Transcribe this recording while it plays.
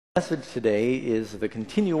Message today is the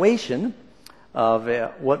continuation of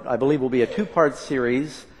what I believe will be a two-part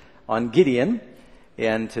series on Gideon.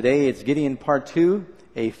 And today it's Gideon Part 2,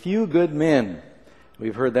 A Few Good Men.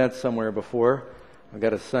 We've heard that somewhere before. I've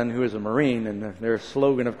got a son who is a Marine, and their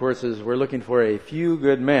slogan, of course, is we're looking for a few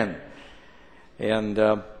good men. And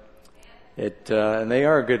they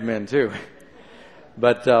are good men, too.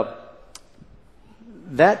 But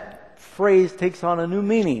that phrase takes on a new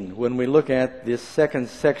meaning when we look at this second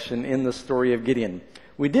section in the story of Gideon.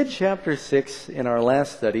 We did chapter 6 in our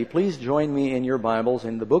last study. Please join me in your Bibles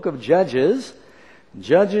in the book of Judges,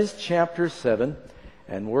 Judges chapter 7,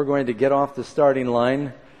 and we're going to get off the starting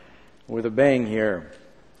line with a bang here.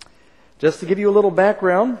 Just to give you a little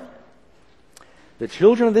background, the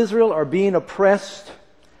children of Israel are being oppressed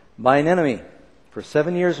by an enemy. For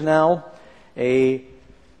 7 years now, a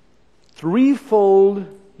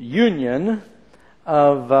threefold union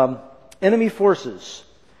of enemy forces,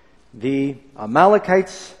 the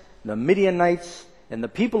Amalekites, the Midianites, and the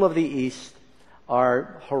people of the east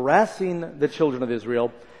are harassing the children of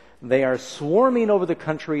Israel. They are swarming over the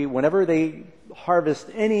country. Whenever they harvest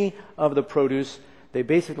any of the produce, they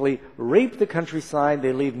basically rape the countryside.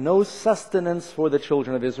 They leave no sustenance for the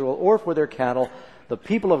children of Israel or for their cattle. The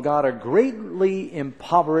people of God are greatly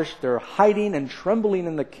impoverished. They're hiding and trembling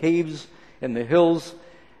in the caves, in the hills.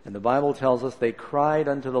 And the Bible tells us they cried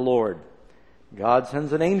unto the Lord. God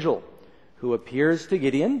sends an angel who appears to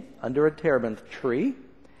Gideon under a terebinth tree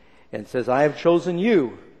and says, I have chosen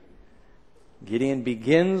you. Gideon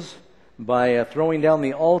begins by throwing down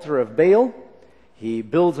the altar of Baal. He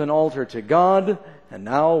builds an altar to God, and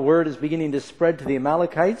now word is beginning to spread to the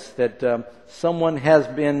Amalekites that someone has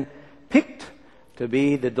been picked to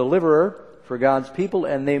be the deliverer for God's people,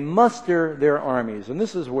 and they muster their armies. And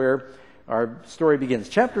this is where our story begins.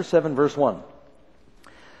 Chapter 7, verse 1.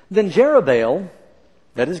 Then Jerubbaal,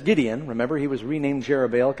 that is Gideon, remember he was renamed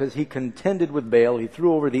Jerubbaal because he contended with Baal. He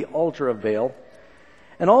threw over the altar of Baal.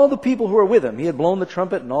 And all the people who were with him, he had blown the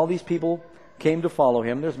trumpet, and all these people came to follow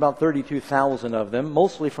him. There's about 32,000 of them,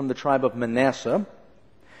 mostly from the tribe of Manasseh.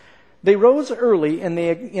 They rose early, and they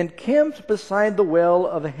encamped beside the well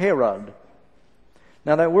of Herod.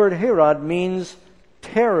 Now that word Herod means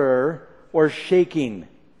terror or shaking.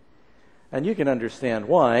 And you can understand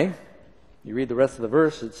why. You read the rest of the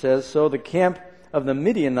verse, it says, So the camp of the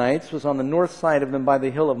Midianites was on the north side of them by the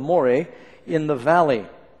hill of Moreh in the valley.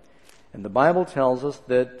 And the Bible tells us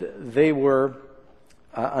that they were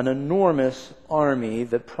an enormous army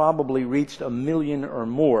that probably reached 1 million or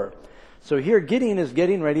more. So here Gideon is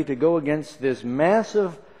getting ready to go against this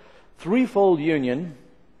massive threefold union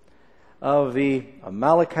of the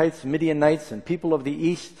Amalekites, Midianites, and people of the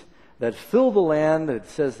east that fill the land. It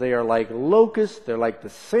says they are like locusts, they're like the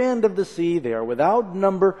sand of the sea, they are without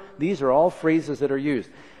number. These are all phrases that are used.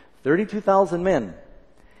 32,000 men.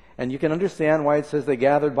 And you can understand why it says they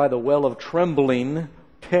gathered by the well of trembling,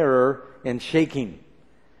 terror, and shaking.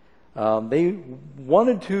 They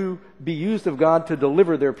wanted to be used of God to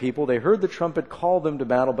deliver their people. They heard the trumpet call them to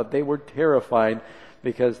battle, but they were terrified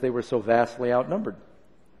because they were so vastly outnumbered.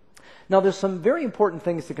 Now there's some very important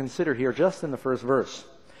things to consider here just in the first verse.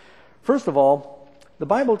 First of all, the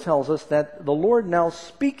Bible tells us that the Lord now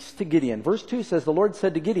speaks to Gideon. Verse 2 says, the Lord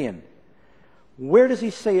said to Gideon. Where does he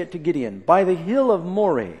say it to Gideon? By the hill of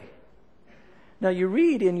Moreh. Now you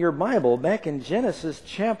read in your Bible, back in Genesis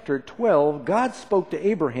chapter 12, God spoke to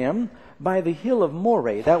Abraham by the hill of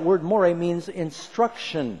Moreh. That word Moreh means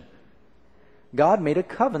instruction. God made a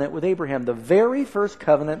covenant with Abraham. The very first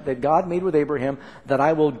covenant that God made with Abraham, that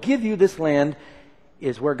I will give you this land,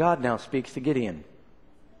 is where God now speaks to Gideon.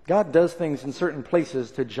 God does things in certain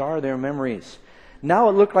places to jar their memories. Now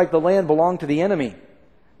it looked like the land belonged to the enemy.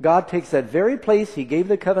 God takes that very place. He gave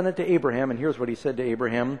the covenant to Abraham, and here's what he said to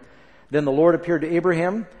Abraham. Then the Lord appeared to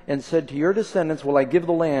Abraham and said, to your descendants will I give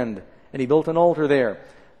the land. And he built an altar there.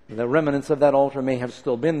 The remnants of that altar may have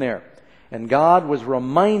still been there. And God was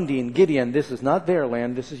reminding Gideon, this is not their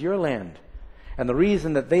land, this is your land. And the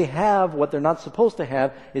reason that they have what they're not supposed to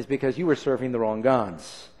have is because you were serving the wrong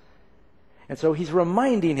gods. And so he's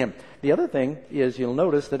reminding him. The other thing is, you'll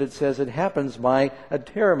notice that it says it happens by a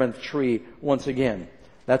terebinth tree once again.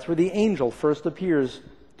 That's where the angel first appears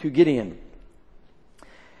to Gideon.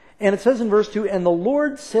 And it says in verse 2, and the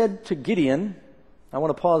Lord said to Gideon, I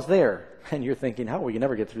want to pause there. And you're thinking, how will you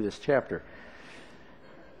never get through this chapter?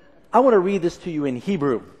 I want to read this to you in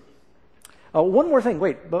Hebrew. One more thing.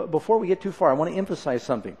 Wait, before we get too far, I want to emphasize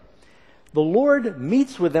something. The Lord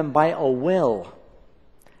meets with them by a well.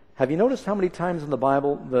 Have you noticed how many times in the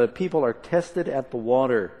Bible the people are tested at the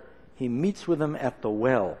water? He meets with them at the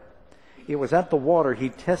well. It was at the water he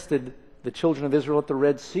tested the children of Israel at the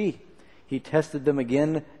Red Sea. He tested them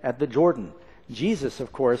again at the Jordan. Jesus,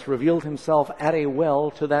 of course, revealed himself at a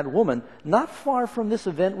well to that woman, not far from this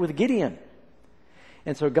event with Gideon.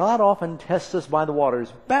 And so God often tests us by the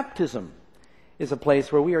waters. Baptism is a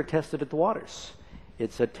place where we are tested at the waters.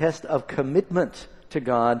 It's a test of commitment to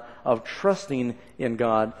God, of trusting in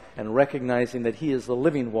God, and recognizing that He is the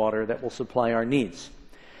living water that will supply our needs.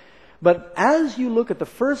 But as you look at the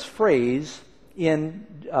first phrase in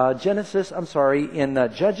Judges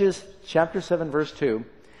chapter 7, verse 2,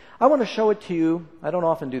 I want to show it to you, I don't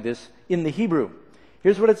often do this, in the Hebrew.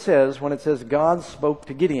 Here's what it says when it says God spoke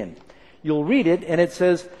to Gideon. You'll read it and it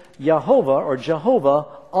says, Jehovah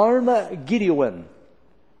Arma Gideon.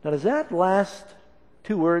 Now does that last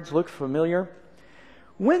two words look familiar?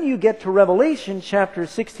 When you get to Revelation chapter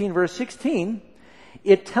 16, verse 16,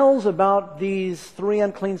 it tells about these three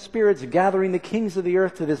unclean spirits gathering the kings of the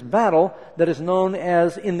earth to this battle that is known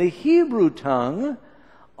as, in the Hebrew tongue,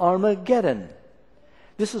 Armageddon.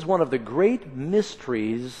 This is one of the great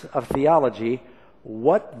mysteries of theology,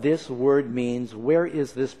 what this word means, where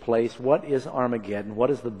is this place, what is Armageddon,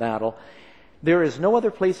 what is the battle. There is no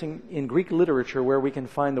other place in Greek literature where we can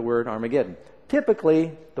find the word Armageddon.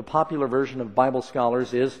 Typically, the popular version of Bible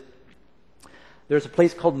scholars is, there's a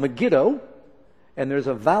place called Megiddo, and there's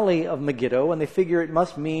a valley of Megiddo, and they figure it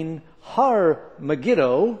must mean Har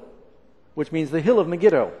Megiddo, which means the hill of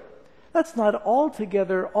Megiddo. That's not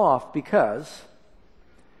altogether off, because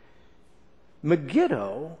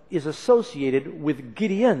Megiddo is associated with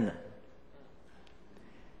Gideon.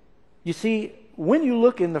 You see, when you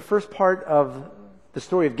look in the first part of the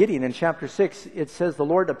story of Gideon in chapter 6, it says the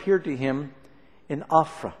Lord appeared to him in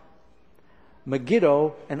Ophrah.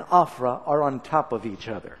 Megiddo and Ophrah are on top of each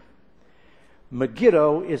other.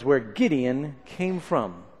 Megiddo is where Gideon came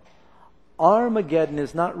from. Armageddon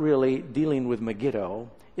is not really dealing with Megiddo.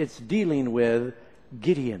 It's dealing with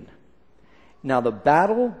Gideon. Now, the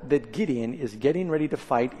battle that Gideon is getting ready to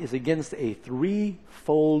fight is against a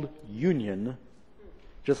threefold union,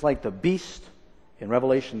 just like the beast in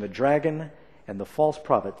Revelation, the dragon, and the false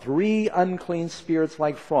prophet. Three unclean spirits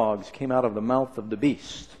like frogs came out of the mouth of the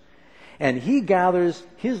beast. And he gathers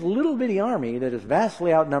his little bitty army that is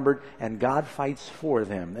vastly outnumbered, and God fights for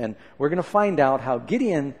them. And we're going to find out how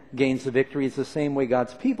Gideon gains the victory. It's the same way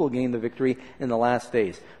God's people gain the victory in the last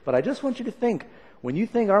days. But I just want you to think, when you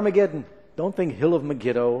think Armageddon, don't think Hill of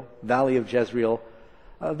Megiddo, Valley of Jezreel.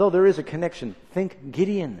 Though there is a connection, think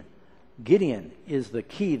Gideon. Gideon is the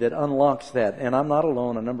key that unlocks that. And I'm not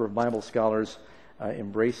alone. A number of Bible scholars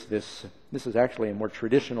embrace this. This is actually a more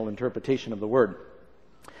traditional interpretation of the word.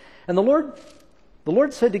 And the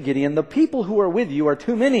Lord said to Gideon, the people who are with you are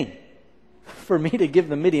too many for me to give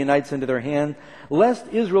the Midianites into their hand, lest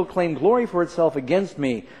Israel claim glory for itself against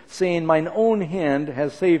me, saying, mine own hand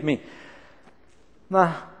has saved me.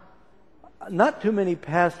 Now, not too many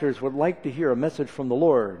pastors would like to hear a message from the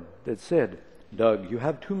Lord that said, Doug, you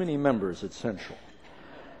have too many members at Central.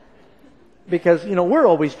 Because, we're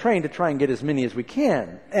always trained to try and get as many as we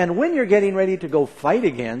can. And when you're getting ready to go fight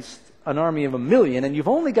against an army of 1 million and you've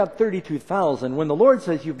only got 32,000, when the Lord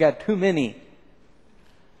says you've got too many,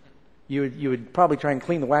 you would probably try and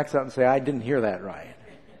clean the wax out and say, I didn't hear that right.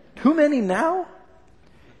 Too many now?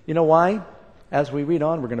 You know why? As we read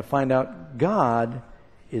on, we're going to find out God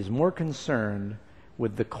is more concerned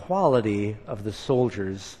with the quality of the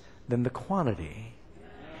soldiers than the quantity.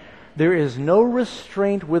 There is no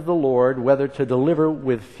restraint with the Lord whether to deliver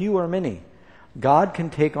with few or many. God can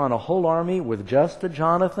take on a whole army with just a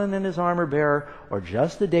Jonathan and his armor bearer, or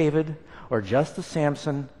just a David, or just a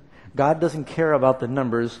Samson. God doesn't care about the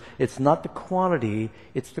numbers. It's not the quantity,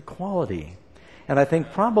 it's the quality. And I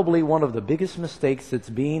think probably one of the biggest mistakes that's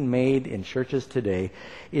being made in churches today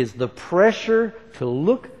is the pressure to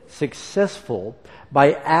look successful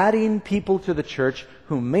by adding people to the church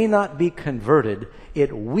who may not be converted.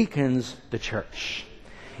 It weakens the church.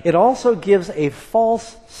 It also gives a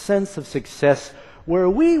false sense of success where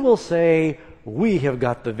we will say, we have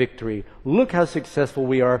got the victory. Look how successful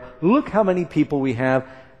we are. Look how many people we have.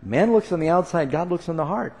 Man looks on the outside, God looks on the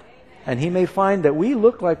heart. And He may find that we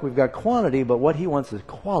look like we've got quantity, but what He wants is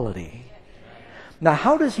quality. Now,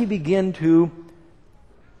 how does He begin to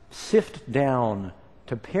sift down,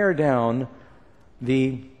 to pare down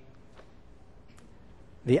the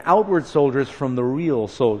outward soldiers from the real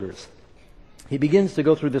soldiers? He begins to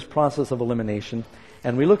go through this process of elimination.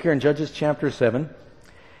 And we look here in Judges chapter 7.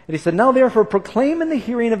 And he said, now therefore proclaim in the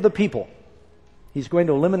hearing of the people. He's going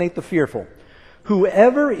to eliminate the fearful.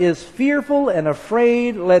 Whoever is fearful and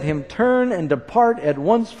afraid, let him turn and depart at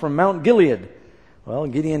once from Mount Gilead. Well,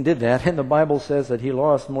 Gideon did that, and the Bible says that he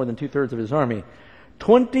lost more than 2/3 of his army.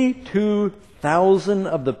 22,000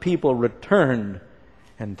 of the people returned,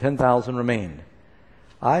 and 10,000 remained.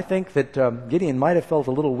 I think that Gideon might have felt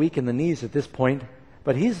a little weak in the knees at this point,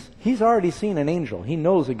 but he's already seen an angel. He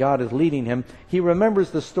knows that God is leading him. He remembers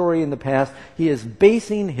the story in the past. He is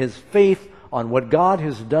basing his faith on what God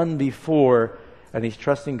has done before, and he's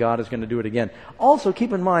trusting God is going to do it again. Also,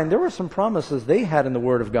 keep in mind, there were some promises they had in the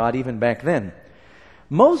Word of God even back then.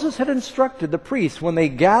 Moses had instructed the priests when they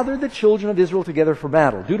gathered the children of Israel together for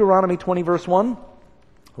battle. Deuteronomy 20, verse 1.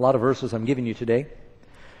 A lot of verses I'm giving you today.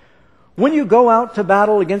 When you go out to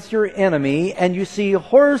battle against your enemy and you see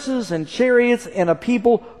horses and chariots and a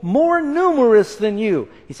people more numerous than you,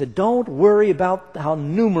 he said, don't worry about how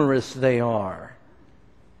numerous they are.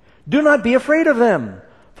 Do not be afraid of them,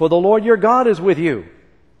 for the Lord your God is with you.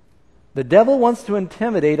 The devil wants to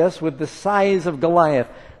intimidate us with the size of Goliath.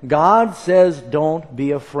 God says, don't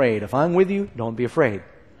be afraid. If I'm with you, don't be afraid.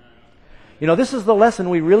 You know, this is the lesson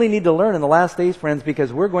we really need to learn in the last days, friends,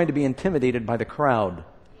 because we're going to be intimidated by the crowd.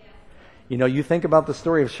 You know, you think about the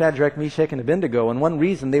story of Shadrach, Meshach, and Abednego, and one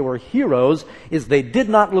reason they were heroes is they did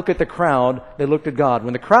not look at the crowd, they looked at God.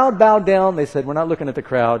 When the crowd bowed down, they said, we're not looking at the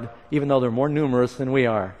crowd, even though they're more numerous than we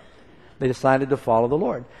are. They decided to follow the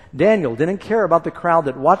Lord. Daniel didn't care about the crowd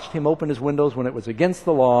that watched him open his windows when it was against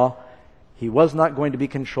the law. He was not going to be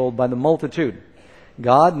controlled by the multitude.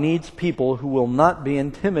 God needs people who will not be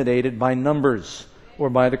intimidated by numbers or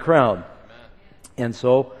by the crowd. And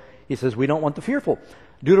so, he says, we don't want the fearful.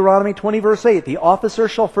 Deuteronomy 20, verse 8, the officer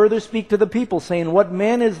shall further speak to the people, saying, what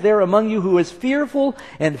man is there among you who is fearful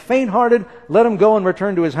and faint-hearted? Let him go and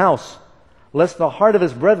return to his house, lest the heart of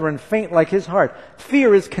his brethren faint like his heart.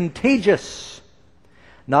 Fear is contagious.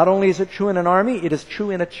 Not only is it true in an army, it is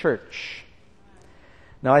true in a church.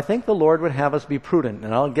 Now, I think the Lord would have us be prudent,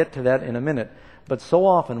 and I'll get to that in a minute. But so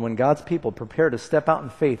often when God's people prepare to step out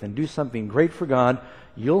in faith and do something great for God,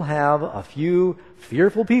 you'll have a few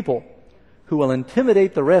fearful people who will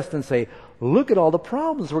intimidate the rest and say, look at all the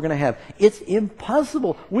problems we're going to have. It's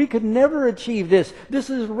impossible. We could never achieve this. This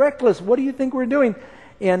is reckless. What do you think we're doing?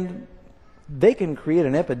 And they can create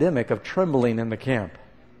an epidemic of trembling in the camp.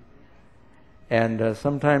 And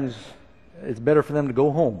sometimes it's better for them to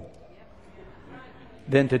go home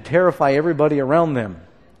than to terrify everybody around them.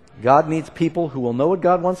 God needs people who will know what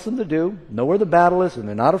God wants them to do, know where the battle is, and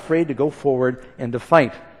they're not afraid to go forward and to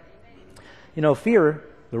fight. You know, fear,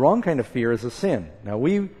 the wrong kind of fear, is a sin. Now,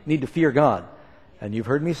 we need to fear God. And you've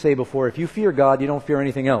heard me say before, if you fear God, you don't fear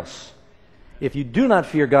anything else. If you do not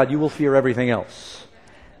fear God, you will fear everything else.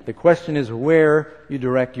 The question is where you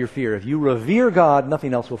direct your fear. If you revere God,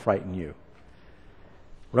 nothing else will frighten you.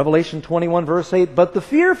 Revelation 21, verse 8, but the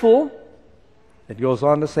fearful, it goes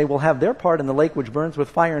on to say, will have their part in the lake which burns with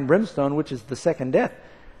fire and brimstone, which is the second death.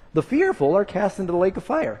 The fearful are cast into the lake of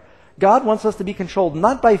fire. God wants us to be controlled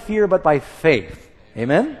not by fear, but by faith.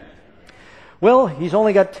 Amen? Well, he's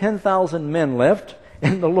only got 10,000 men left,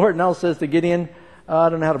 and the Lord now says to Gideon, I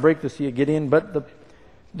don't know how to break this to you, Gideon, but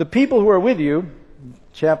the people who are with you,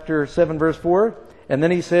 chapter 7, verse 4, and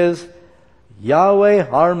then he says, Yahweh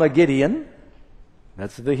Armageddon,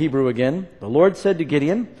 that's the Hebrew again. The Lord said to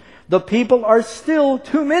Gideon, the people are still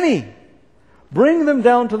too many. Bring them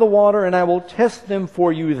down to the water, and I will test them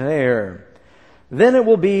for you there. Then it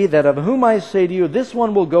will be that of whom I say to you, this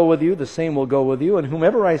one will go with you, the same will go with you, and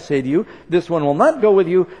whomever I say to you, this one will not go with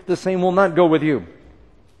you, the same will not go with you.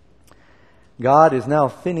 God is now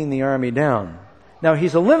thinning the army down. Now,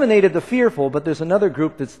 he's eliminated the fearful, but there's another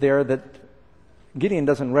group that's there that Gideon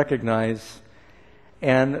doesn't recognize,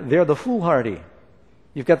 and they're the foolhardy.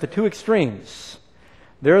 You've got the two extremes.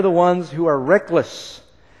 They're the ones who are reckless,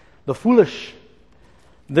 the foolish.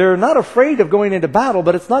 They're not afraid of going into battle,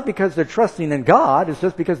 but it's not because they're trusting in God. It's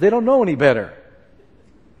just because they don't know any better.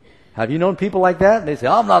 Have you known people like that? And they say,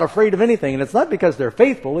 I'm not afraid of anything. And it's not because they're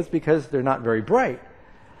faithful. It's because they're not very bright.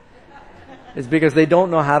 It's because they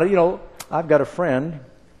don't know how to, I've got a friend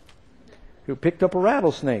who picked up a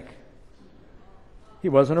rattlesnake. He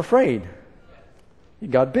wasn't afraid. He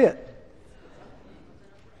got bit.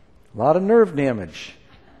 A lot of nerve damage.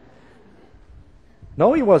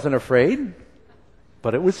 No, he wasn't afraid,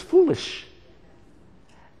 but it was foolish.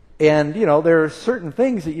 And, there are certain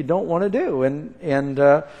things that you don't want to do. And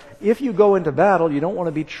if you go into battle, you don't want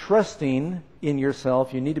to be trusting in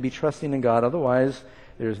yourself. You need to be trusting in God. Otherwise,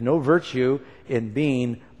 there's no virtue in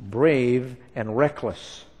being brave and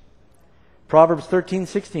reckless. Proverbs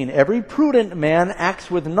 13:16, every prudent man acts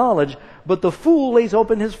with knowledge, but the fool lays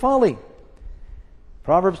open his folly.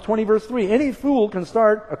 Proverbs 20, verse 3, any fool can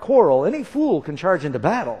start a quarrel. Any fool can charge into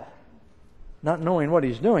battle, not knowing what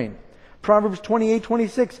he's doing. Proverbs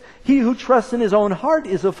 28:26, he who trusts in his own heart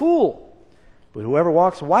is a fool, But whoever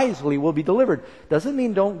walks wisely will be delivered. Doesn't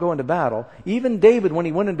mean don't go into battle. Even David, when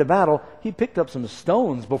he went into battle, he picked up some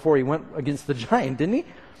stones before he went against the giant, didn't he?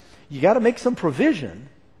 You got to make some provision.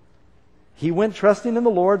 He went trusting in the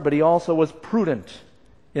Lord, but he also was prudent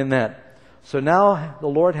in that. So now the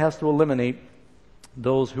Lord has to eliminate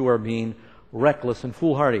those who are being reckless and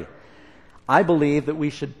foolhardy. I believe that we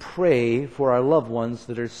should pray for our loved ones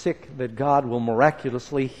that are sick, that God will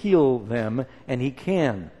miraculously heal them, and He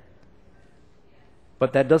can.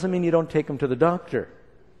 But that doesn't mean you don't take them to the doctor.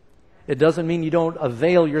 It doesn't mean you don't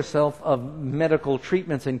avail yourself of medical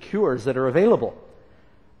treatments and cures that are available.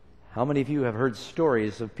 How many of you have heard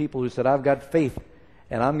stories of people who said, I've got faith,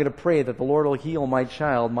 and I'm going to pray that the Lord will heal my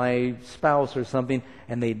child, my spouse or something,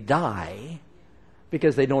 and they die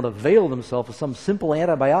because they don't avail themselves of some simple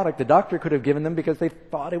antibiotic the doctor could have given them because they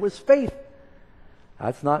thought it was faith.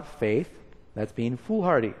 That's not faith. That's being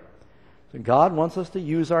foolhardy. So God wants us to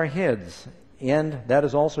use our heads, and that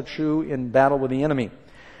is also true in battle with the enemy.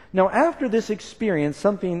 Now, after this experience,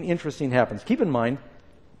 something interesting happens. Keep in mind,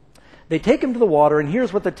 they take him to the water, and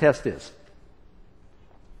here's what the test is.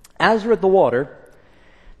 As they're at the water,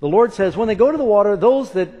 the Lord says, when they go to the water,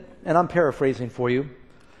 those that, and I'm paraphrasing for you,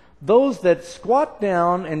 those that squat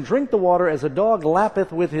down and drink the water as a dog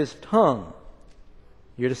lappeth with his tongue,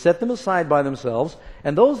 you're to set them aside by themselves.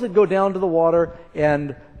 And those that go down to the water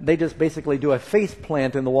and they just basically do a face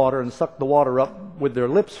plant in the water and suck the water up with their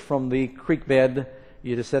lips from the creek bed,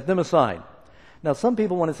 you're to set them aside. Now, some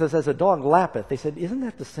people, when it says as a dog lappeth, they said, isn't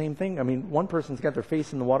that the same thing? I mean, one person's got their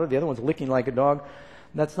face in the water, the other one's licking like a dog.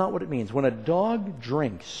 That's not what it means. When a dog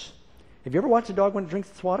drinks, have you ever watched a dog when it drinks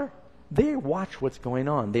its water? They watch what's going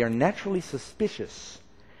on. They are naturally suspicious.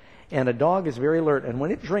 And a dog is very alert. And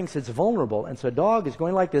when it drinks, it's vulnerable. And so a dog is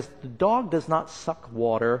going like this. The dog does not suck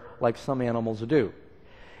water like some animals do.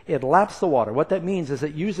 It laps the water. What that means is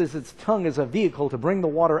it uses its tongue as a vehicle to bring the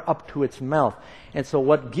water up to its mouth. And so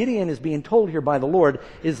what Gideon is being told here by the Lord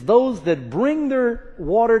is those that bring their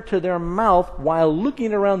water to their mouth while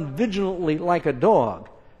looking around vigilantly like a dog.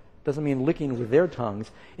 Doesn't mean licking with their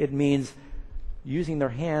tongues. It means using their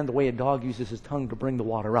hand the way a dog uses his tongue to bring the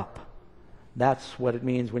water up. That's what it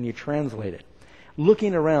means when you translate it.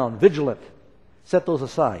 Looking around, vigilant. Set those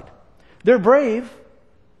aside. They're brave.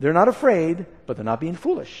 They're not afraid, but they're not being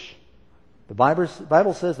foolish. The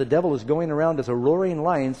Bible says the devil is going around as a roaring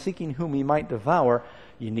lion seeking whom he might devour.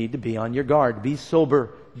 You need to be on your guard. Be sober.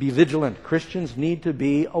 Be vigilant. Christians need to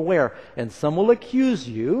be aware. And some will accuse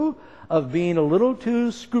you of being a little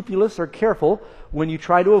too scrupulous or careful when you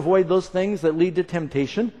try to avoid those things that lead to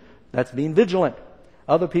temptation. That's being vigilant.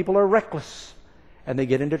 Other people are reckless, and they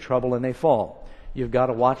get into trouble and they fall. You've got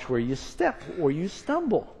to watch where you step or you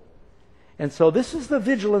stumble. And so this is the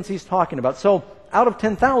vigilance he's talking about. So out of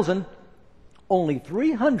 10,000, only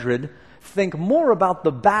 300 think more about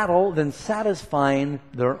the battle than satisfying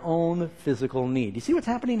their own physical need. You see what's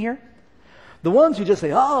happening here? The ones who just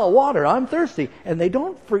say, oh, water, I'm thirsty. And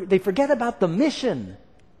they forget about the mission.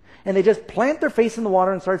 And they just plant their face in the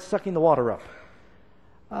water and start sucking the water up.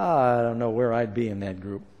 I don't know where I'd be in that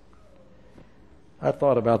group. I've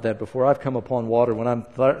thought about that before. I've come upon water when I'm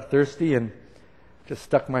thirsty and just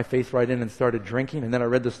stuck my face right in and started drinking. And then I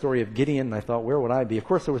read the story of Gideon and I thought, where would I be? Of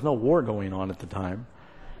course, there was no war going on at the time.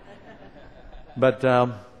 But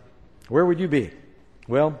where would you be?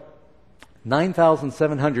 Well,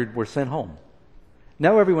 9,700 were sent home.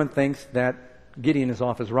 Now everyone thinks that Gideon is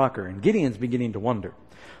off his rocker, and Gideon's beginning to wonder.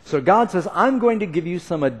 So God says, I'm going to give you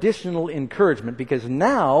some additional encouragement because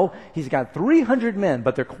now he's got 300 men,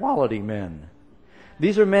 but they're quality men.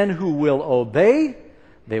 These are men who will obey,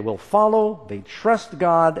 they will follow, they trust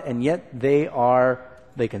God, and yet they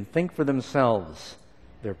can think for themselves.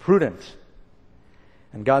 They're prudent.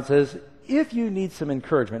 And God says, if you need some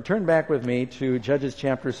encouragement, turn back with me to Judges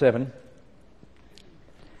chapter 7.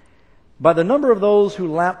 By the number of those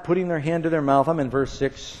who lapped, putting their hand to their mouth, I'm in verse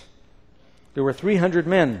 6, there were 300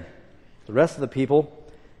 men. The rest of the people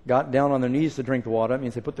got down on their knees to drink the water. That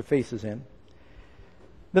means they put their faces in.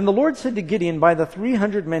 Then the Lord said to Gideon, by the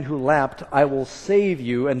 300 men who lapped, I will save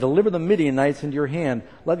you and deliver the Midianites into your hand.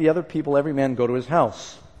 Let the other people, every man, go to his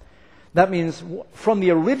house. That means from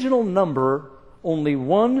the original number, only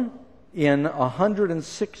 1 in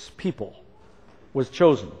 106 people was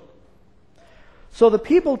chosen. So the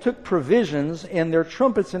people took provisions and their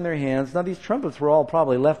trumpets in their hands. Now these trumpets were all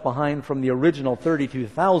probably left behind from the original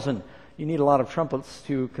 32,000. You need a lot of trumpets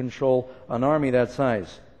to control an army that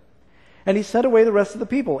size. And he sent away the rest of the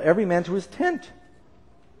people, every man to his tent.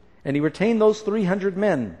 And he retained those 300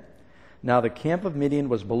 men. Now the camp of Midian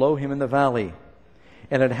was below him in the valley.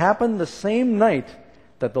 And it happened the same night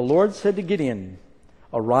that the Lord said to Gideon,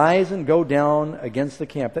 Arise and go down against the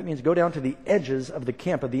camp. That means go down to the edges of the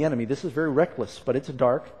camp of the enemy. This is very reckless, but it's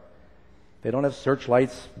dark. They don't have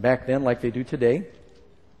searchlights back then like they do today.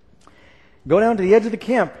 Go down to the edge of the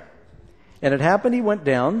camp. And it happened, he went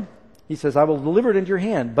down. He says, I will deliver it into your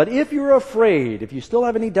hand. But if you're afraid, if you still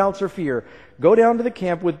have any doubts or fear, go down to the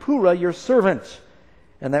camp with Purah, your servant.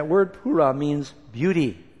 And that word Purah means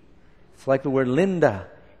beauty. It's like the word Linda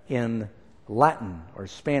in Latin or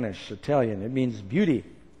Spanish, Italian. It means beauty.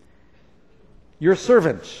 Your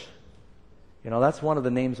servant. You know, that's one of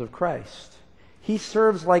the names of Christ. He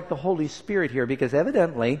serves like the Holy Spirit here because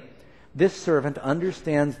evidently this servant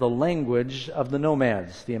understands the language of the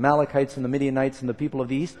nomads, the Amalekites and the Midianites and the people of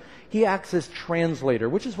the east. He acts as translator,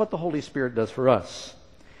 which is what the Holy Spirit does for us.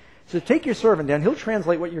 So take your servant down. He'll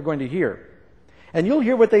translate what you're going to hear. And you'll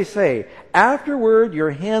hear what they say. Afterward,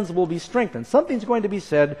 your hands will be strengthened. Something's going to be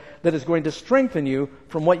said that is going to strengthen you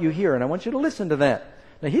from what you hear. And I want you to listen to that.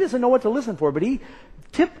 Now, he doesn't know what to listen for, but he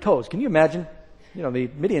tiptoes. Can you imagine? You know, the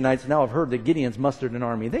Midianites now have heard that Gideon's mustered an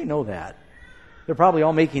army. They know that. They're probably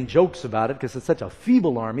all making jokes about it because it's such a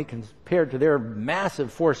feeble army compared to their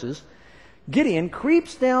massive forces. Gideon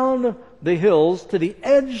creeps down the hills to the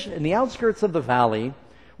edge and the outskirts of the valley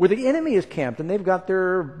where the enemy is camped, and they've got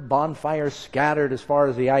their bonfires scattered as far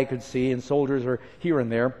as the eye could see, and soldiers are here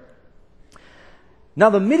and there. Now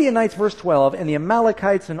the Midianites, verse 12, and the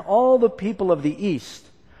Amalekites and all the people of the east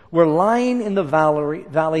were lying in the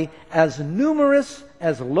valley as numerous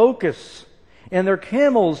as locusts, and their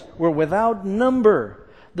camels were without number,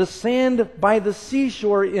 the sand by the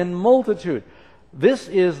seashore in multitude. This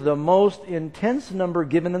is the most intense number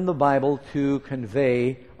given in the Bible to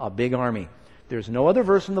convey a big army. There's no other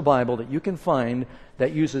verse in the Bible that you can find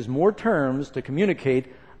that uses more terms to communicate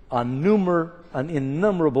an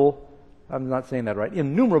innumerable, I'm not saying that right,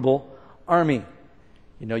 innumerable army.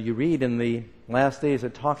 You know, you read in the last days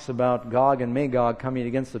it talks about Gog and Magog coming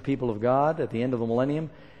against the people of God at the end of the millennium.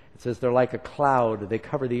 It says they're like a cloud. They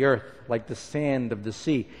cover the earth like the sand of the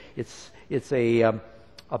sea. It's a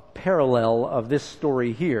parallel of this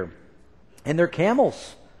story here. And their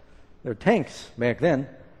camels, their tanks back then,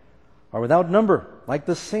 are without number, like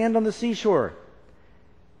the sand on the seashore.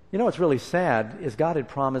 You know what's really sad is God had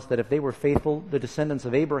promised that if they were faithful, the descendants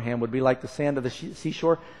of Abraham would be like the sand of the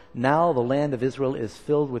seashore. Now the land of Israel is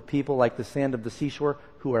filled with people like the sand of the seashore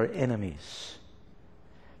who are enemies.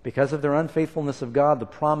 Because of their unfaithfulness of God, the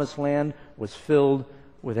promised land was filled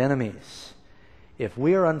with enemies. If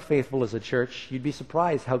we are unfaithful as a church, you'd be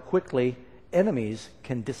surprised how quickly enemies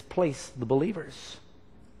can displace the believers.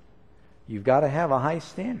 You've got to have a high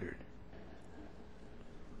standard.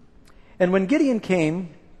 And when Gideon came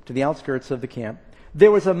to the outskirts of the camp,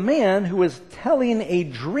 there was a man who was telling a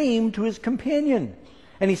dream to his companion.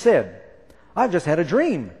 And he said, I've just had a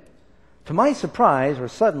dream. To my surprise, or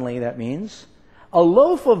suddenly that means, a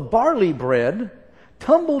loaf of barley bread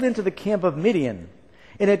tumbled into the camp of Midian,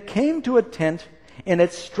 and it came to a tent, and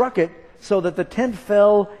it struck it so that the tent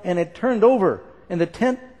fell, and it turned over, and the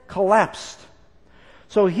tent collapsed.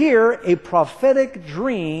 So here, a prophetic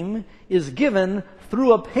dream is given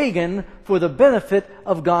through a pagan for the benefit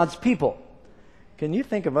of God's people. Can you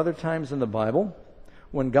think of other times in the Bible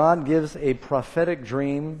when God gives a prophetic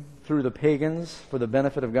dream through the pagans for the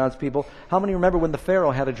benefit of God's people? How many remember when the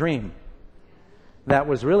Pharaoh had a dream that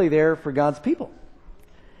was really there for God's people?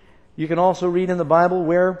 You can also read in the Bible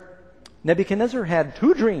where Nebuchadnezzar had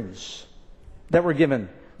 2 dreams that were given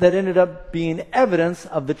that ended up being evidence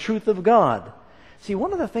of the truth of God. See,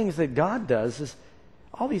 one of the things that God does is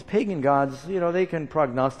all these pagan gods, you know, they can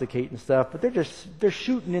prognosticate and stuff, but they're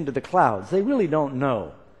shooting into the clouds. They really don't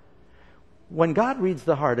know. When God reads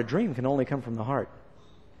the heart, a dream can only come from the heart.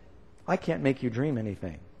 I can't make you dream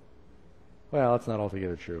anything. Well, that's not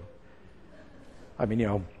altogether true. I mean, you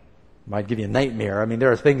know, might give you a nightmare. I mean,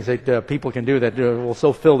 there are things that people can do that will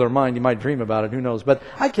so fill their mind you might dream about it. Who knows? But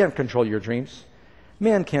I can't control your dreams.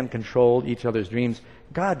 Man can't control each other's dreams.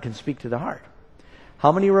 God can speak to the heart.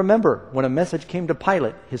 How many remember when a message came to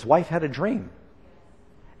Pilate, his wife had a dream?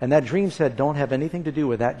 And that dream said, don't have anything to do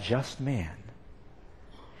with that just man.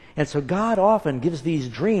 And so God often gives these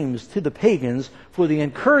dreams to the pagans for the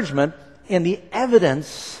encouragement and the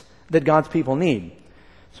evidence that God's people need.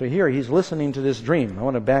 So here he's listening to this dream. I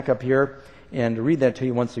want to back up here and read that to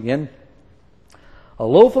you once again. A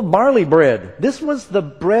loaf of barley bread. This was the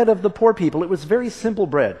bread of the poor people. It was very simple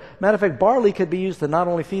bread. Matter of fact, barley could be used to not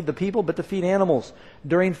only feed the people, but to feed animals.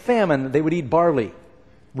 During famine, they would eat barley.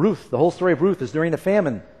 Ruth, the whole story of Ruth is during a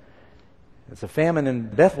famine. It's a famine in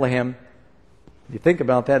Bethlehem. If you think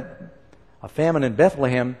about that, a famine in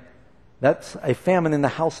Bethlehem, that's a famine in the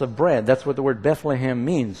house of bread. That's what the word Bethlehem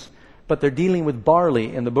means. but they're dealing with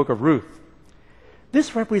barley in the book of Ruth.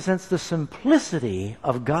 This represents the simplicity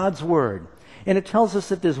of God's word. And it tells us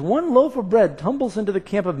that this one loaf of bread tumbles into the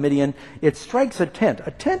camp of Midian. It strikes a tent.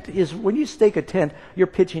 A tent is, when you stake a tent, you're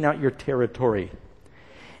pitching out your territory.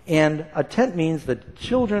 And a tent means the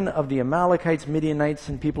children of the Amalekites, Midianites,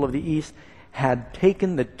 and people of the east had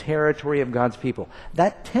taken the territory of God's people.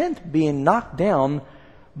 That tent being knocked down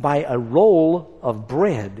by a roll of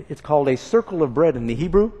bread. It's called a circle of bread in the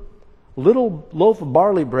Hebrew. Little loaf of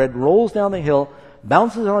barley bread rolls down the hill,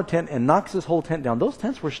 bounces on a tent, and knocks this whole tent down. Those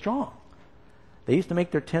tents were strong. They used to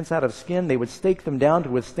make their tents out of skin. They would stake them down to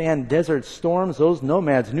withstand desert storms. Those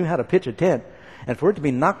nomads knew how to pitch a tent. And for it to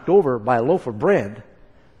be knocked over by a loaf of bread,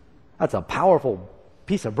 that's a powerful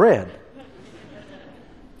piece of bread.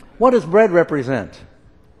 What does bread represent?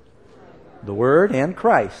 The Word and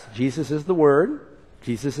Christ. Jesus is the Word.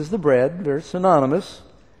 Jesus is the bread. They're synonymous.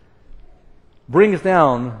 Brings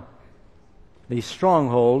down the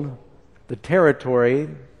stronghold, the territory,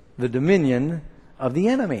 the dominion of the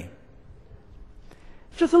enemy.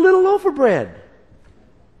 Just a little loaf of bread.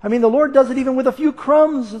 I mean, the Lord does it even with a few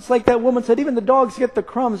crumbs. It's like that woman said, even the dogs get the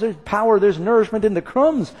crumbs. There's power, there's nourishment in the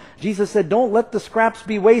crumbs. Jesus said, don't let the scraps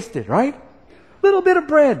be wasted, right? Little bit of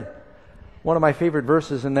bread. One of my favorite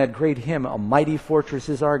verses in that great hymn, A Mighty Fortress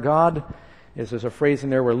is Our God, is there's a phrase in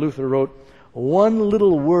there where Luther wrote, one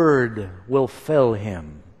little word will fell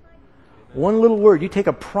him. One little word. You take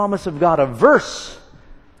a promise of God, a verse.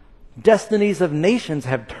 Destinies of nations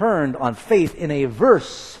have turned on faith in a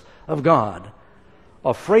verse of God.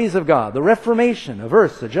 A phrase of God. The Reformation, a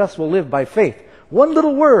verse, the just will live by faith. One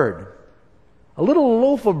little word. A little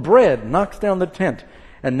loaf of bread knocks down the tent.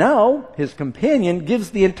 And now his companion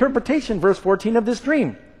gives the interpretation, verse 14, of this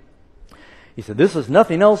dream. He said, this is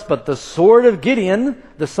nothing else but the sword of Gideon,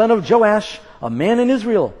 the son of Joash, a man in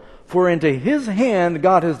Israel. For into his hand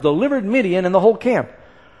God has delivered Midian and the whole camp.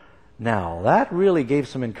 Now, that really gave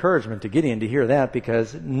some encouragement to Gideon to hear that,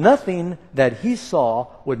 because nothing that he saw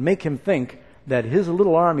would make him think that his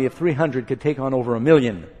little army of 300 could take on over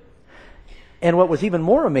 1,000,000. And what was even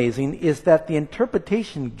more amazing is that the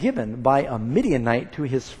interpretation given by a Midianite to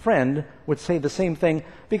his friend would say the same thing,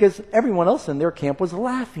 because everyone else in their camp was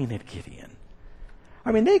laughing at Gideon.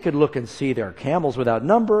 I mean, they could look and see their camels without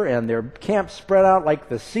number and their camp spread out like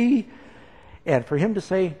the sea. And for him to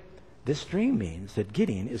say, this dream means that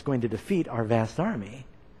Gideon is going to defeat our vast army.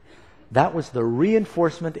 That was the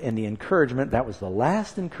reinforcement and the encouragement. That was the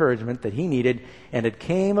last encouragement that he needed. And it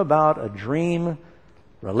came about a dream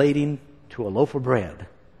relating to a loaf of bread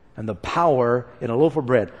and the power in a loaf of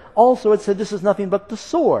bread. Also, it said this is nothing but the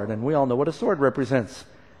sword. And we all know what a sword represents.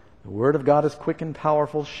 The Word of God is quick and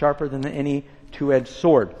powerful, sharper than any two-edged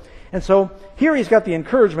sword. And so here he's got the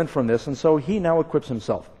encouragement from this. And so he now equips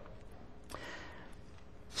himself.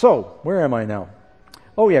 So, where am I now?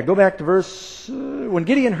 Oh yeah, go back to when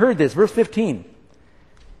Gideon heard this, verse 15.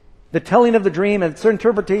 The telling of the dream and its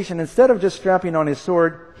interpretation, instead of just strapping on his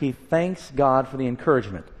sword, he thanks God for the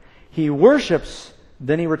encouragement. He worships,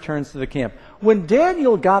 then he returns to the camp. When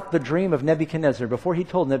Daniel got the dream of Nebuchadnezzar, before he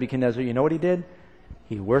told Nebuchadnezzar, you know what he did?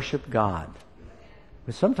 He worshiped God.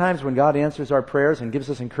 But sometimes when God answers our prayers and gives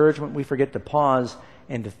us encouragement, we forget to pause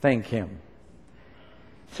and to thank Him.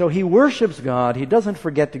 So he worships God. He doesn't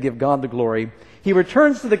forget to give God the glory. He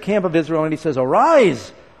returns to the camp of Israel and he says,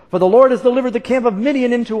 arise, for the Lord has delivered the camp of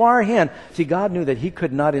Midian into our hand. See, God knew that he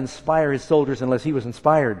could not inspire his soldiers unless he was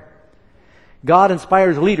inspired. God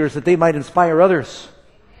inspires leaders that they might inspire others.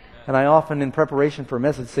 And I often, in preparation for a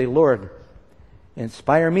message, say, Lord,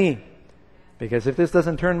 inspire me. Because if this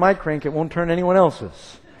doesn't turn my crank, it won't turn anyone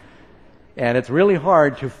else's. And it's really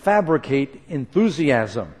hard to fabricate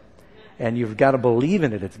enthusiasm. And you've got to believe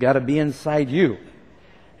in it. It's got to be inside you.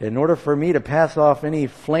 In order for me to pass off any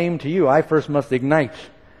flame to you, I first must ignite.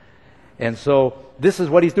 And so this is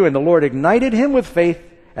what he's doing. The Lord ignited him with faith,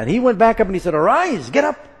 and he went back up and he said, arise, get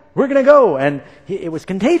up, we're going to go. And it was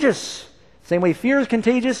contagious. Same way fear is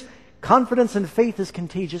contagious, confidence and faith is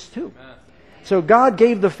contagious too. Amen. So God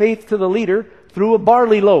gave the faith to the leader through a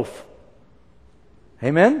barley loaf.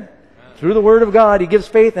 Amen? Through the Word of God, he gives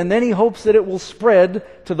faith, and then he hopes that it will spread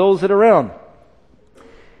to those that are around.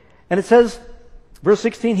 And it says, verse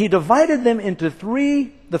 16, he divided them into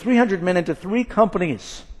the 300 men into 3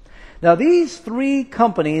 companies. Now these 3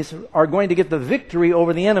 companies are going to get the victory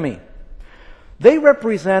over the enemy. They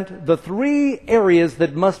represent the 3 areas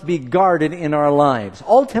that must be guarded in our lives.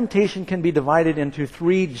 All temptation can be divided into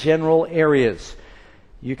 3 general areas.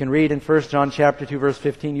 You can read in 1 John chapter 2, verse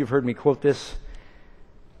 15. You've heard me quote this.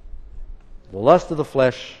 The lust of the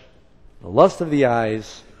flesh, the lust of the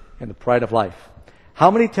eyes, and the pride of life.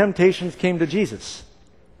 How many temptations came to Jesus?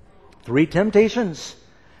 3 temptations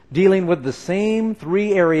dealing with the same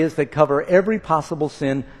 3 areas that cover every possible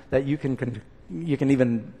sin that you can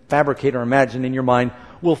even fabricate or imagine in your mind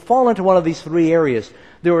will fall into one of these 3 areas.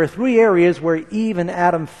 There were 3 areas where Eve and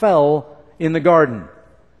Adam fell in the garden.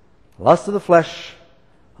 Lust of the flesh,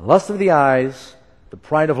 lust of the eyes, the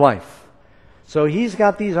pride of life. So he's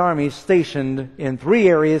got these armies stationed in 3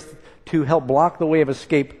 areas to help block the way of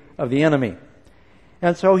escape of the enemy.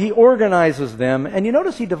 And so he organizes them, and you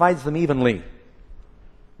notice he divides them evenly,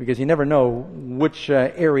 because you never know which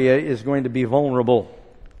area is going to be vulnerable.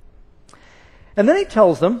 And then he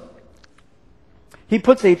tells them, he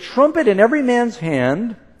puts a trumpet in every man's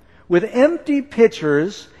hand with empty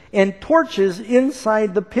pitchers and torches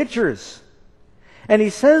inside the pitchers. And he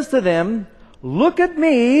says to them, look at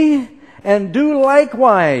me and do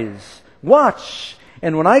likewise. Watch,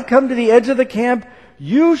 and when I come to the edge of the camp,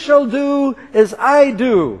 you shall do as I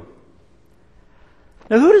do.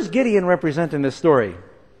 Now, who does Gideon represent in this story?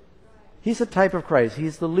 He's a type of Christ.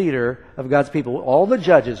 He's the leader of God's people. All the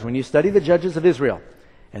judges, when you study the judges of Israel,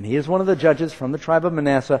 and he is one of the judges from the tribe of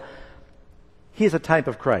Manasseh, he is a type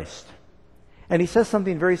of Christ. And he says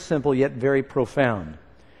something very simple yet very profound.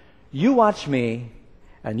 You watch me,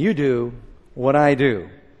 and you do what I do.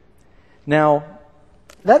 Now,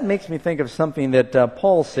 that makes me think of something that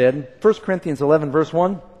Paul said, 1 Corinthians 11, verse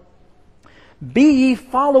 1. Be ye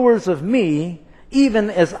followers of me,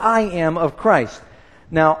 even as I am of Christ.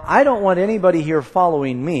 Now, I don't want anybody here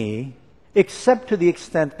following me, except to the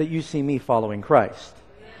extent that you see me following Christ.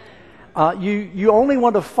 You only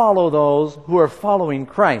want to follow those who are following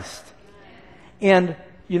Christ. And,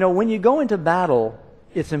 when you go into battle,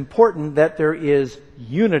 it's important that there is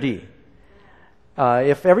unity.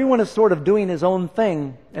 If everyone is sort of doing his own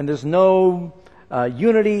thing and there's no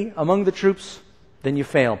unity among the troops, then you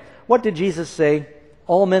fail. What did Jesus say?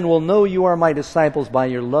 All men will know you are my disciples by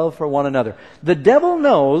your love for one another. The devil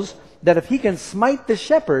knows that if he can smite the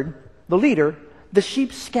shepherd, the leader, the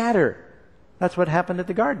sheep scatter. That's what happened at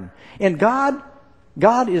the garden. And God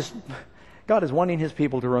is wanting his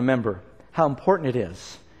people to remember how important it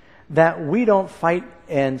is that we don't fight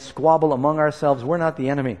and squabble among ourselves. We're not the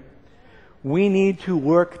enemy. We need to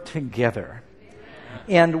work together.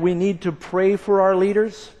 And we need to pray for our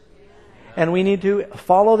leaders. And we need to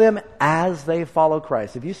follow them as they follow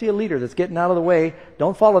Christ. If you see a leader that's getting out of the way,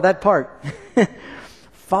 don't follow that part.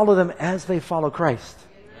 Follow them as they follow Christ.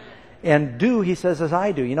 And do, he says, as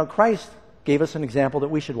I do. Christ gave us an example that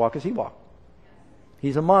we should walk as he walked.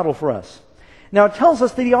 He's a model for us. Now it tells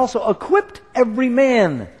us that he also equipped every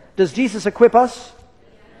man. Does Jesus equip us?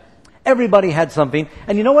 Everybody had something.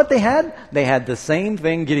 And you know what they had? They had the same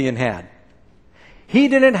thing Gideon had. He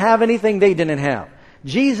didn't have anything they didn't have.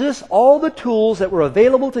 Jesus, all the tools that were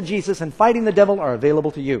available to Jesus in fighting the devil are available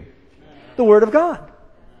to you. The Word of God.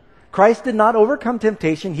 Christ did not overcome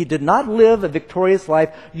temptation. He did not live a victorious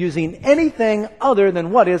life using anything other than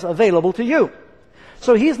what is available to you.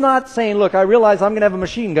 So he's not saying, look, I realize I'm going to have a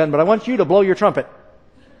machine gun, but I want you to blow your trumpet.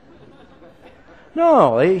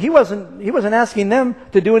 No, he wasn't asking them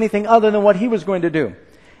to do anything other than what he was going to do.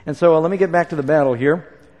 And so let me get back to the battle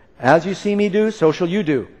here. As you see me do, so shall you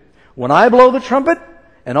do. When I blow the trumpet,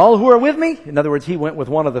 and all who are with me, in other words, he went with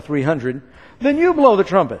one of the 300, then you blow the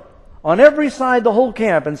trumpet on every side the whole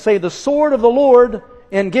camp and say, the sword of the Lord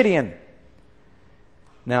and Gideon.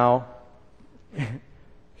 Now,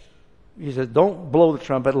 he says, don't blow the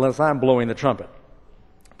trumpet unless I'm blowing the trumpet.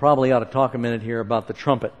 Probably ought to talk a minute here about the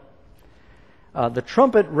trumpet. The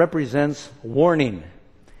trumpet represents warning.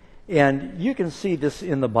 And you can see this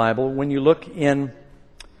in the Bible when you look in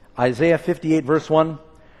Isaiah 58 verse 1.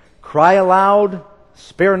 Cry aloud,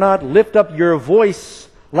 spare not, lift up your voice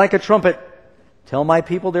like a trumpet. Tell my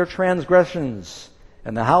people their transgressions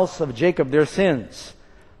and the house of Jacob their sins.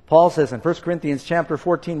 Paul says in 1 Corinthians chapter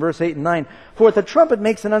 14 verse 8 and 9, for if the trumpet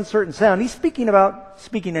makes an uncertain sound, he's speaking about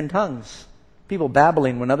speaking in tongues. People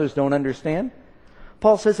babbling when others don't understand.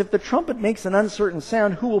 Paul says, if the trumpet makes an uncertain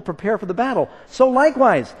sound, who will prepare for the battle? So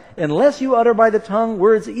likewise, unless you utter by the tongue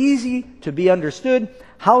words easy to be understood,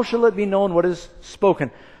 how shall it be known what is spoken?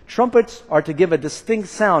 Trumpets are to give a distinct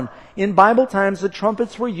sound. In Bible times, the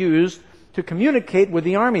trumpets were used to communicate with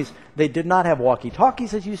the armies. They did not have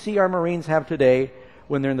walkie-talkies as you see our Marines have today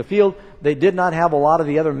when they're in the field. They did not have a lot of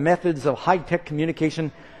the other methods of high-tech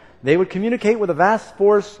communication. They would communicate with a vast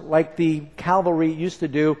force like the cavalry used to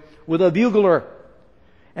do with a bugler.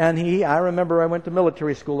 And I remember I went to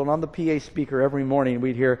military school, and on the PA speaker every morning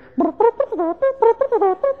we'd hear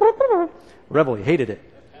Rebel, he hated it.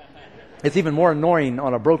 It's even more annoying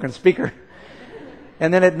on a broken speaker.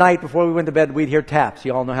 And then at night before we went to bed, we'd hear taps.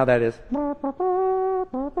 You all know how that is.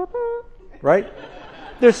 Right?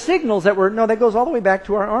 there's signals that that goes all the way back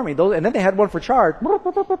to our army. And then they had one for charge.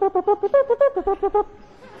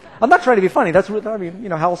 I'm not trying to be funny. How else are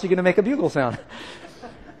you going to make a bugle sound?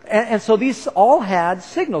 And so these all had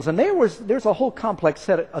signals, and there's a whole complex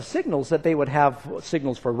set of signals that they would have,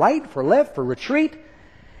 signals for right, for left, for retreat.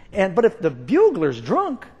 But if the bugler's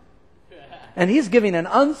drunk, and he's giving an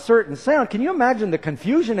uncertain sound, can you imagine the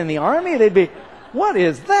confusion in the army? They'd be, what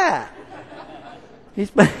is that?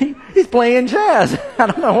 He's playing jazz. I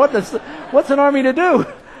don't know what's an army to do.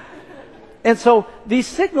 And so these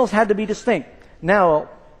signals had to be distinct. Now,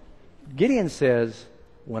 Gideon says,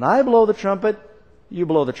 when I blow the trumpet, you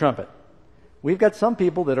blow the trumpet. We've got some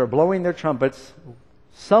people that are blowing their trumpets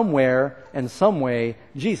somewhere and some way.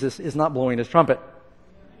 Jesus is not blowing his trumpet.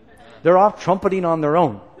 They're off trumpeting on their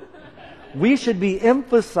own. We should be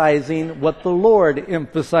emphasizing what the Lord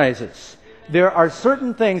emphasizes. There are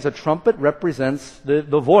certain things, a trumpet represents the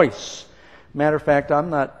voice. Matter of fact, don't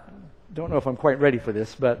know if I'm quite ready for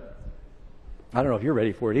this, but I don't know if you're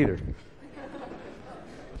ready for it either.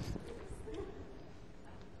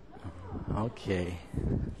 Okay.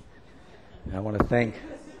 I want to thank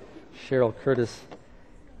Cheryl Curtis.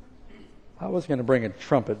 I was going to bring a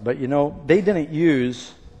trumpet, but they didn't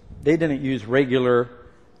use regular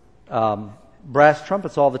brass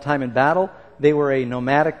trumpets all the time in battle. They were a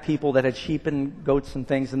nomadic people that had sheep and goats and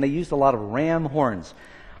things, and they used a lot of ram horns.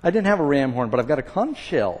 I didn't have a ram horn, but I've got a conch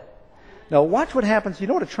shell. Now watch what happens. You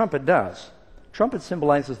know what a trumpet does? Trumpet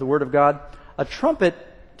symbolizes the Word of God. A trumpet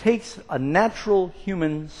takes a natural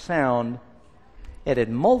human sound and it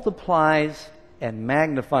multiplies and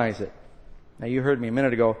magnifies it. Now you heard me a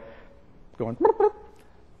minute ago going,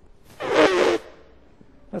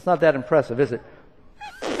 that's not that impressive, is it?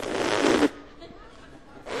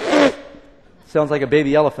 Sounds like a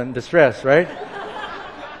baby elephant in distress, right?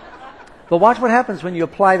 But watch what happens when you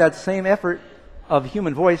apply that same effort of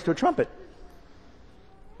human voice to a trumpet.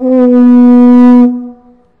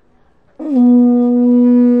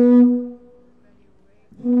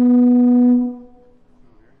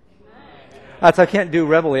 I can't do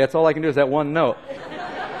reveille. That's all I can do is that one note.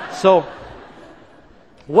 So,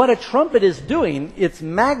 what a trumpet is doing, it's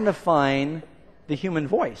magnifying the human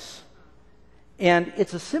voice. And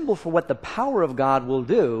it's a symbol for what the power of God will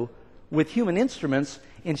do with human instruments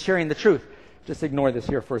in sharing the truth. Just ignore this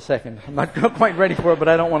here for a second. I'm not quite ready for it, but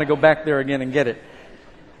I don't want to go back there again and get it.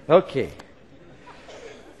 Okay.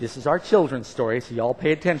 This is our children's story, so y'all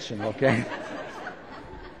pay attention, okay?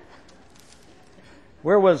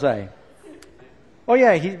 Where was I? Oh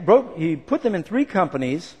yeah, he put them in 3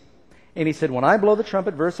 companies, and he said, when I blow the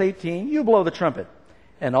trumpet, verse 18, you blow the trumpet,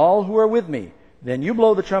 and all who are with me. Then you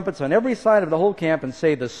blow the trumpets on every side of the whole camp and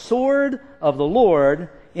say, the sword of the Lord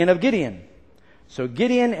and of Gideon. So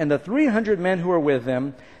Gideon and the 300 men who were with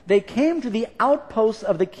them, they came to the outposts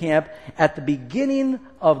of the camp at the beginning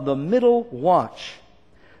of the middle watch.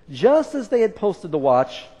 Just as they had posted the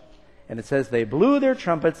watch, and it says they blew their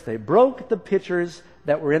trumpets, they broke the pitchers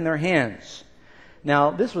that were in their hands. Now,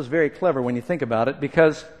 this was very clever when you think about it,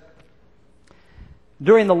 because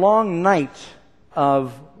during the long night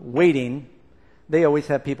of waiting, they always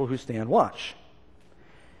have people who stand watch.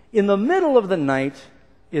 In the middle of the night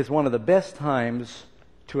is one of the best times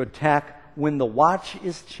to attack when the watch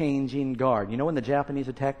is changing guard. You know when the Japanese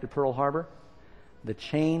attacked at Pearl Harbor? The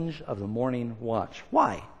change of the morning watch.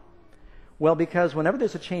 Why? Well, because whenever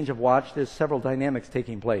there's a change of watch, there's several dynamics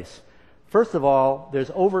taking place. First of all, there's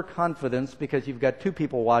overconfidence because you've got 2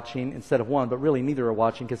 people watching instead of 1, but really neither are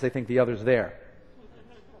watching because they think the other's there.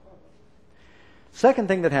 Second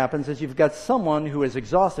thing that happens is you've got someone who is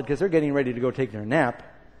exhausted because they're getting ready to go take their nap.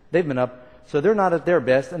 They've been up, so they're not at their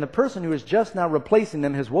best, and the person who is just now replacing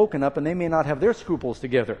them has woken up and they may not have their scruples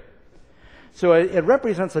together. So it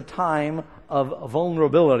represents a time of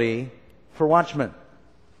vulnerability for watchmen.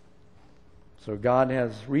 So God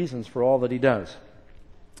has reasons for all that He does.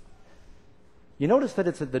 You notice that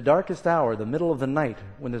it's at the darkest hour, the middle of the night,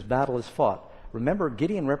 when this battle is fought. Remember,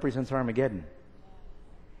 Gideon represents Armageddon,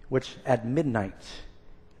 which at midnight,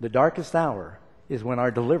 the darkest hour, is when our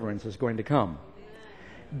deliverance is going to come.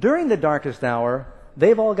 During the darkest hour,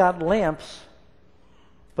 they've all got lamps,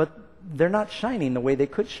 but they're not shining the way they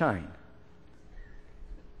could shine.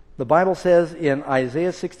 The Bible says in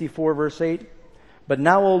Isaiah 64, verse 8, "But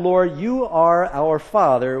now, O Lord, you are our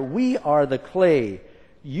Father, we are the clay.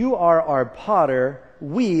 You are our potter,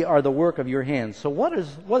 we are the work of your hands." So what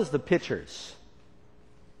is the pictures?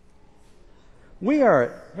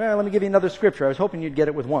 Well, let me give you another scripture. I was hoping you'd get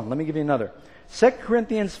it with one. Let me give you another. 2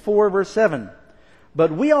 Corinthians 4, verse 7.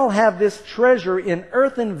 "But we all have this treasure in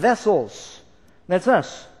earthen vessels." That's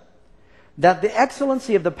us. that the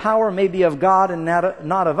excellency of the power may be of God and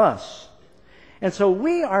not of us. And so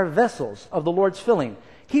we are vessels of the Lord's filling.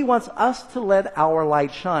 He wants us to let our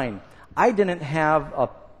light shine. I didn't have a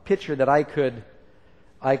picture that I could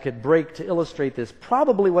break to illustrate this.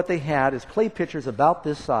 Probably what they had is clay pitchers about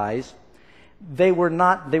this size. They were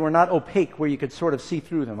not opaque where you could sort of see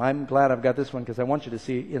through them. I'm glad I've got this one because I want you to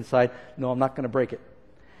see inside. No, I'm not going to break it.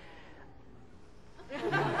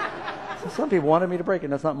 So some people wanted me to break it.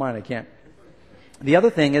 That's not mine. I can't. The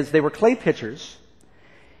other thing is they were clay pitchers.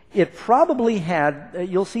 It probably had,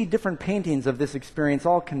 you'll see different paintings of this experience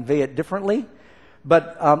all convey it differently,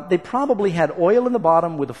 but they probably had oil in the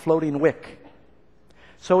bottom with a floating wick.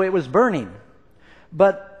 So it was burning.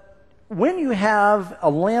 But when you have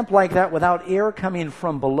a lamp like that without air coming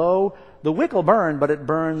from below, the wick will burn, but it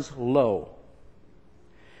burns low.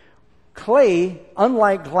 Clay,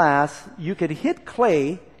 unlike glass, you could hit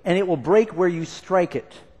clay and it will break where you strike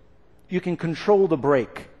it. You can control the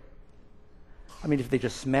break. I mean, if they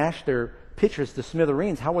just smashed their pitchers to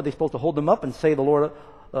smithereens, how were they supposed to hold them up and say the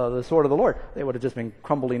sword of the Lord? They would have just been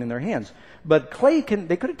crumbling in their hands. But clay,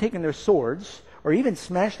 they could have taken their swords or even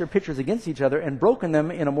smashed their pitchers against each other and broken them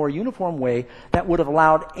in a more uniform way that would have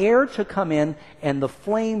allowed air to come in, and the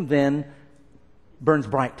flame then burns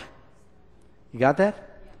bright. You got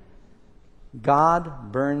that?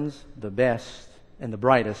 God burns the best and the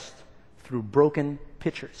brightest through broken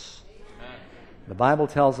pitchers. The Bible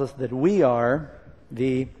tells us that we are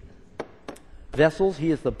the vessels. He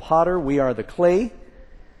is the potter. We are the clay.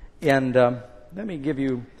 And let me give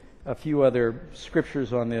you a few other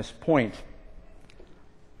scriptures on this point.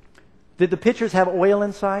 Did the pitchers have oil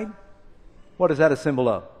inside? What is that a symbol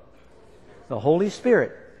of? The Holy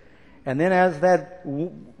Spirit. And then as that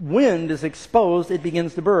wind is exposed, it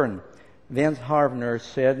begins to burn. Vance Havner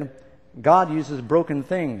said, God uses broken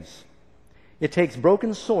things. It takes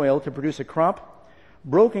broken soil to produce a crop,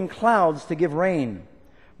 broken clouds to give rain,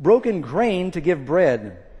 broken grain to give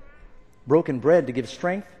bread, broken bread to give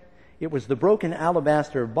strength. It was the broken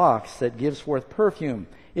alabaster box that gives forth perfume.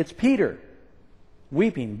 It's Peter,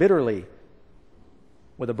 weeping bitterly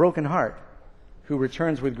with a broken heart, who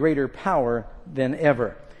returns with greater power than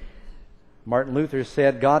ever. Martin Luther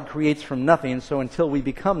said, God creates from nothing, so until we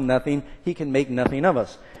become nothing, He can make nothing of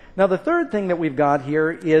us. Now, the third thing that we've got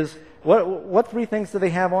here is, what three things do they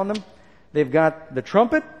have on them? They've got the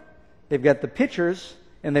trumpet, they've got the pitchers,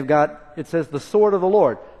 and they've got, it says, the sword of the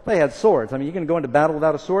Lord. They had swords. I mean, you can go into battle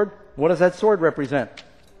without a sword. What does that sword represent?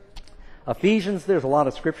 Ephesians, there's a lot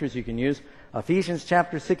of scriptures you can use. Ephesians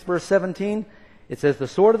chapter 6, verse 17, it says, the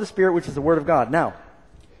sword of the Spirit, which is the word of God. Now,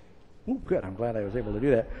 good, I'm glad I was able to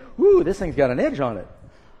do that. This thing's got an edge on it.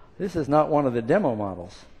 This is not one of the demo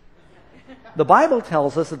models. The Bible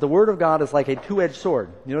tells us that the word of God is like a two-edged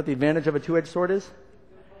sword. You know what the advantage of a two-edged sword is?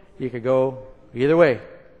 You could go either way.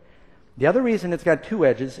 The other reason it's got two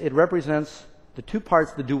edges, it represents the two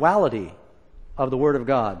parts, the duality of the Word of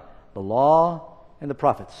God, the law and the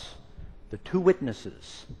prophets, the two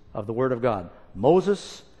witnesses of the Word of God,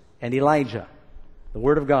 Moses and Elijah. The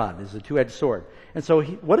Word of God is a two-edged sword. And so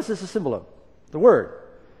what is this a symbol of? The Word.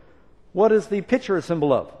 What is the pitcher a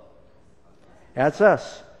symbol of? That's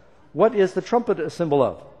us. What is the trumpet a symbol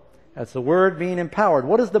of? That's the Word being empowered.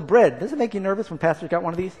 What is the bread? Does it make you nervous when Pastor's got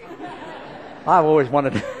one of these? I've always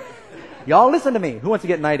wanted to. Y'all listen to me. Who wants to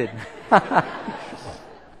get knighted?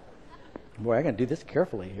 Boy, I got to do this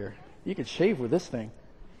carefully here. You could shave with this thing.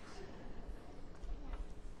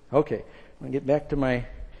 Okay. I'm going to get back to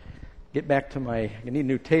my, I need a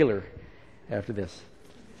new tailor after this.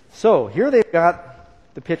 So, here they've got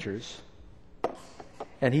the pitchers.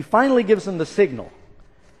 And he finally gives them the signal.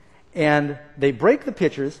 And they break the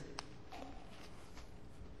pitchers.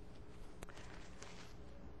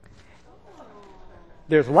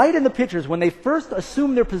 There's light in the pitchers. When they first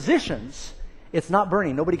assume their positions, it's not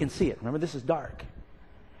burning. Nobody can see it. Remember, this is dark.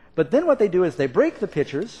 But then what they do is they break the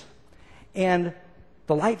pitchers, and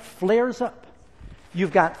the light flares up.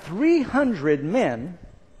 You've got 300 men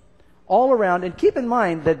all around. And keep in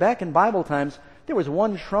mind that back in Bible times, there was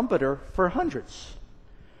one trumpeter for hundreds.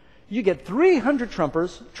 You get 300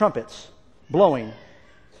 trumpets blowing.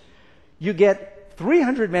 You get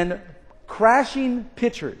 300 men crashing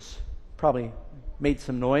pitchers. Probably made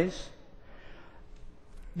some noise.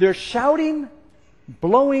 They're shouting,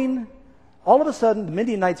 blowing. All of a sudden, the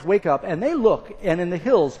Midianites wake up and they look, and in the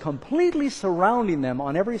hills, completely surrounding them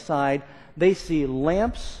on every side, they see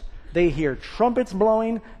lamps, they hear trumpets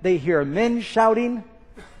blowing, they hear men shouting.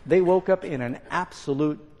 They woke up in an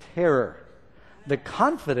absolute terror. The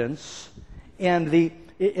confidence and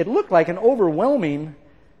it looked like an overwhelming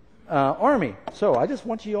army. So I just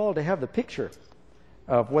want you all to have the picture.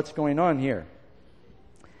 of what's going on here.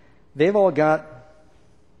 They got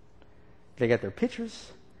their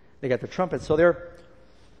pitchers, they got their trumpets, so they're,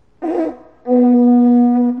 the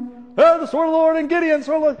sword of the Lord and Gideon,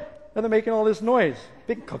 sword of the Lord, and they're making all this noise,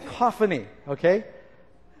 big cacophony, okay?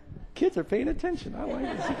 Kids are paying attention. I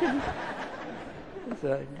like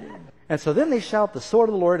this. And so then they shout the sword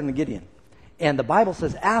of the Lord and the Gideon. And the Bible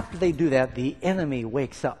says after they do that, the enemy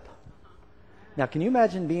wakes up. Now, can you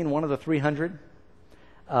imagine being one of the 300?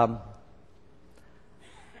 I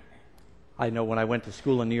know when I went to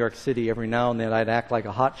school in New York City, every now and then I'd act like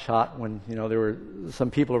a hot shot when, there were some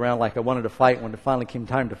people around like I wanted to fight. When it finally came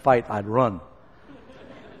time to fight, I'd run.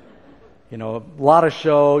 A lot of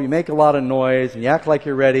show, you make a lot of noise, and you act like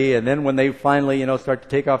you're ready, and then when they finally, start to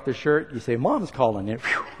take off their shirt, you say, Mom's calling you.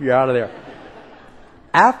 You're out of there.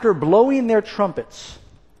 After blowing their trumpets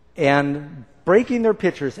and breaking their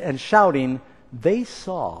pitchers and shouting, they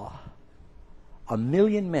saw 1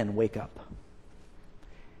 million men wake up.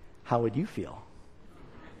 How would you feel?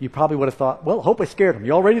 You probably would have thought, well, hope I scared them.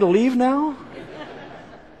 You all ready to leave now?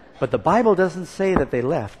 But the Bible doesn't say that they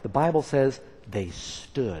left. The Bible says they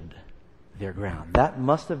stood their ground. That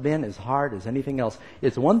must have been as hard as anything else.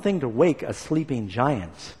 It's one thing to wake a sleeping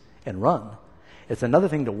giant and run. It's another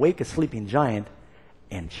thing to wake a sleeping giant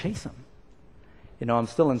and chase him. I'm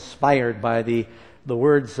still inspired by the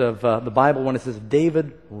words of the Bible when it says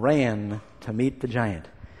David ran to meet the giant.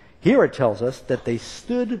 Here it tells us that they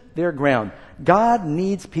stood their ground. God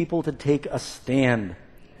needs people to take a stand.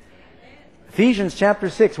 Ephesians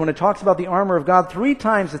chapter 6, when it talks about the armor of God, 3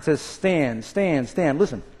 times it says stand, stand, stand.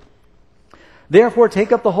 Listen. Therefore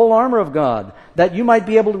take up the whole armor of God, that you might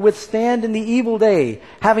be able to withstand in the evil day,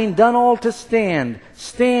 having done all to stand.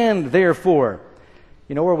 Stand therefore.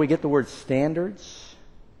 You know where we get the word standards?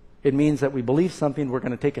 It means that we believe something we're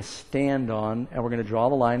going to take a stand on, and we're going to draw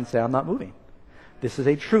the line and say, I'm not moving. This is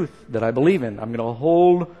a truth that I believe in. I'm going to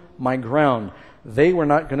hold my ground. They were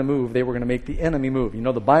not going to move. They were going to make the enemy move.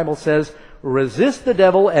 The Bible says, resist the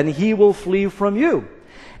devil and he will flee from you.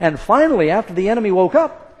 And finally, after the enemy woke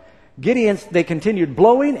up, they continued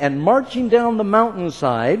blowing and marching down the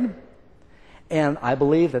mountainside. And I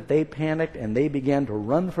believe that they panicked and they began to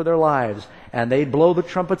run for their lives. And they'd blow the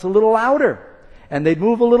trumpets a little louder. And they'd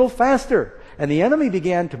move a little faster. And the enemy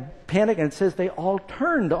began to panic, and it says they all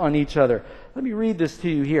turned on each other. Let me read this to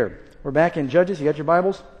you here. We're back in Judges. You got your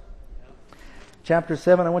Bibles? Chapter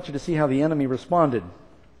 7, I want you to see how the enemy responded.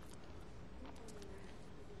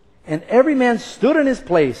 And every man stood in his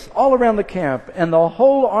place all around the camp, and the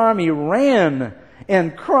whole army ran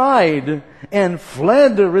and cried and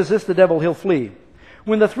fled to resist the devil, he'll flee.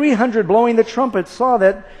 When the 300 blowing the trumpets saw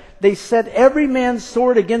that, they set every man's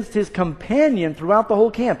sword against his companion throughout the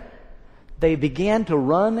whole camp. They began to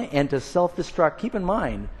run and to self-destruct. Keep in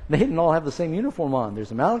mind, they didn't all have the same uniform on.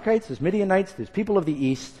 There's Amalekites, there's Midianites, there's people of the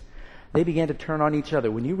east. They began to turn on each other.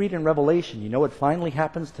 When you read in Revelation, you know what finally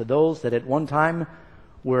happens to those that at one time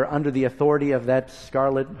were under the authority of that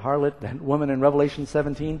scarlet harlot, that woman in Revelation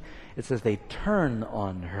 17? It says they turn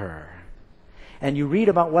on her. And you read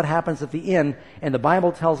about what happens at the end, and the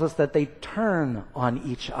Bible tells us that they turn on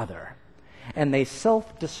each other. And they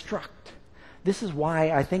self-destruct. This is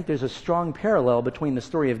why I think there's a strong parallel between the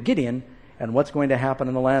story of Gideon and what's going to happen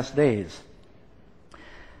in the last days.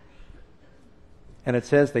 And it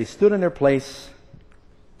says, they stood in their place,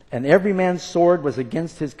 and every man's sword was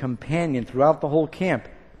against his companion throughout the whole camp.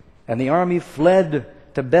 And the army fled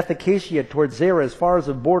to Beth-Acacia toward Zerah as far as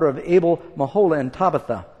the border of Abel-Maholah and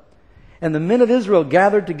Tabitha. And the men of Israel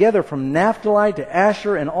gathered together from Naphtali to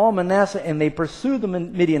Asher and all Manasseh, and they pursued the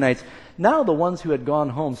Midianites. Now the ones who had gone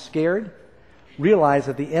home scared realize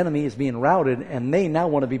that the enemy is being routed, and they now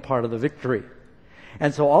want to be part of the victory.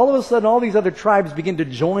 And so all of a sudden, all these other tribes begin to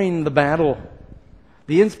join the battle.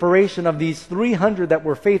 The inspiration of these 300 that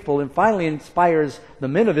were faithful and finally inspires the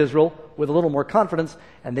men of Israel with a little more confidence,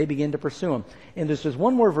 and they begin to pursue them. And there's just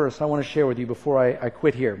one more verse I want to share with you before I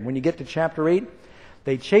quit here. When you get to chapter 8,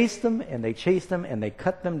 they chased them, and they chased them, and they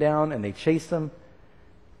cut them down, and they chased them.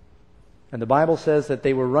 And the Bible says that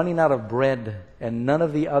they were running out of bread, and none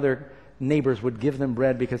of the other neighbors would give them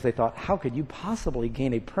bread because they thought, how could you possibly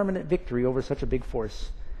gain a permanent victory over such a big force?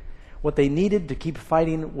 What they needed to keep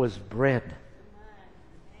fighting was bread.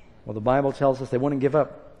 Well, the Bible tells us they wouldn't give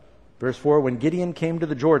up. Verse 4, when Gideon came to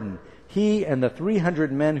the Jordan, he and the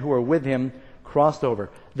 300 men who were with him crossed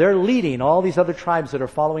over. They're leading all these other tribes that are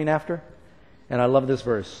following after. And I love this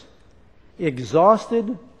verse.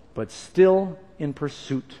 Exhausted, but still in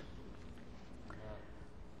pursuit.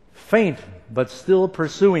 Faint, but still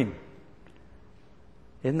pursuing.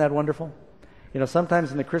 Isn't that wonderful?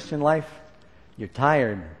 Sometimes in the Christian life, you're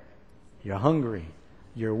tired, you're hungry,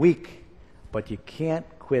 You're weak, but you can't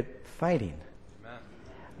quit fighting.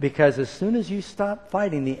 Because as soon as you stop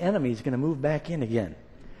fighting, the enemy's going to move back in again.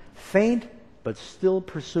 Faint, but still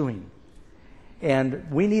pursuing.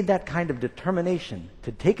 And we need that kind of determination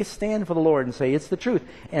to take a stand for the Lord and say, it's the truth.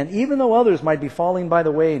 And even though others might be falling by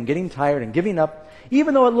the way and getting tired and giving up,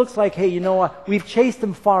 even though it looks like, hey, you know what, we've chased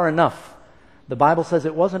them far enough. The Bible says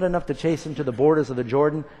it wasn't enough to chase them to the borders of the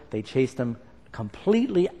Jordan. They chased them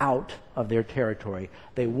completely out of their territory.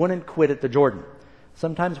 They wouldn't quit at the Jordan.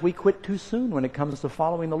 Sometimes we quit too soon when it comes to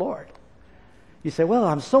following the Lord. You say, well,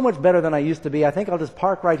 I'm so much better than I used to be. I think I'll just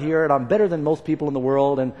park right here, and I'm better than most people in the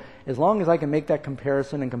world. And as long as I can make that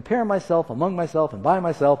comparison and compare myself among myself and by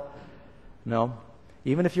myself, no.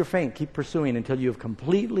 Even if you're faint, keep pursuing until you have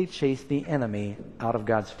completely chased the enemy out of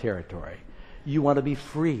God's territory. You want to be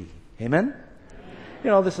free. Amen? You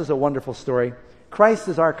know, this is a wonderful story. Christ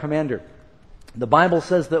is our commander. The Bible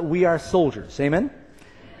says that we are soldiers. Amen?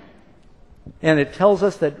 And it tells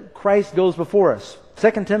us that Christ goes before us.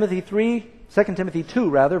 2 Timothy 2,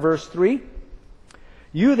 verse 3.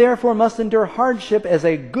 You therefore must endure hardship as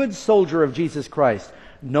a good soldier of Jesus Christ.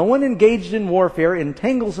 No one engaged in warfare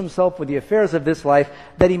entangles himself with the affairs of this life,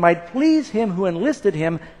 that he might please him who enlisted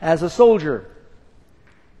him as a soldier.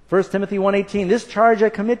 1 Timothy 1:18. This charge I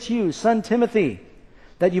commit to you, son Timothy,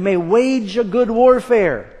 that you may wage a good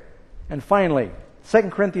warfare. And finally, 2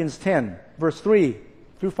 Corinthians 10, verse 3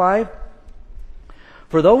 through 5.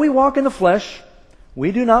 For though we walk in the flesh,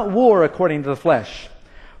 we do not war according to the flesh.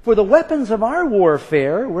 For the weapons of our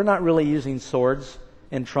warfare, we're not really using swords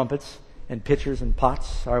and trumpets and pitchers and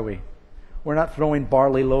pots, are we? We're not throwing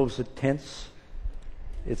barley loaves at tents.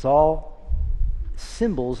 It's all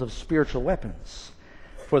symbols of spiritual weapons.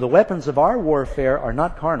 For the weapons of our warfare are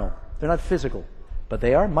not carnal. They're not physical, but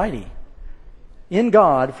they are mighty in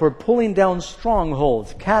God for pulling down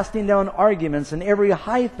strongholds, casting down arguments and every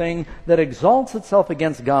high thing that exalts itself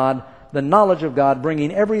against God, the knowledge of God,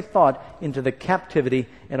 bringing every thought into the captivity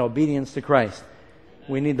and obedience to Christ.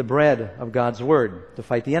 We need the bread of God's Word to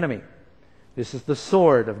fight the enemy. This is the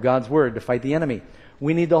sword of God's Word to fight the enemy.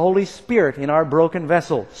 We need the Holy Spirit in our broken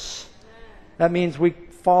vessels. That means we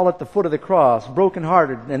fall at the foot of the cross,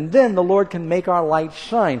 brokenhearted, and then the Lord can make our light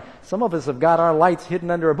shine. Some of us have got our lights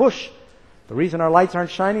hidden under a bush. The reason our lights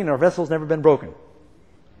aren't shining, our vessel's never been broken.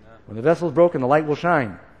 When the vessel's broken, the light will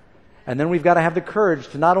shine. And then we've got to have the courage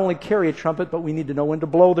to not only carry a trumpet, but we need to know when to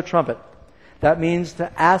blow the trumpet. That means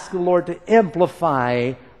to ask the Lord to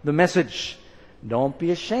amplify the message. Don't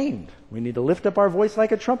be ashamed. We need to lift up our voice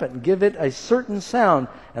like a trumpet and give it a certain sound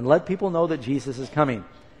and let people know that Jesus is coming.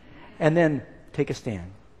 And then take a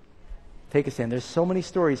stand. Take a stand. There's so many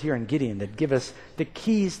stories here in Gideon that give us the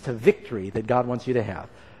keys to victory that God wants you to have.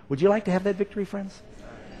 Would you like to have that victory, friends?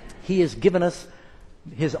 He has given us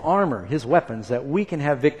His armor, His weapons, that we can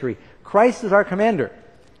have victory. Christ is our commander.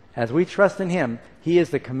 As we trust in Him, He is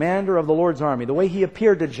the commander of the Lord's army. The way He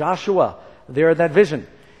appeared to Joshua there in that vision.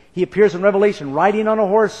 He appears in Revelation riding on a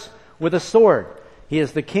horse with a sword. He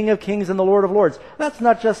is the King of kings and the Lord of lords. That's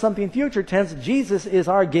not just something future tense. Jesus is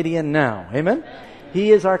our Gideon now. Amen?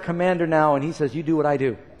 He is our commander now, and He says, you do what I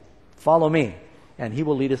do. Follow me, and He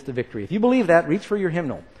will lead us to victory. If you believe that, reach for your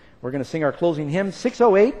hymnal. We're going to sing our closing hymn,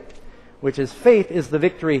 608, which is Faith is the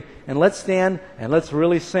Victory. And let's stand and let's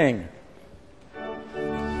really sing.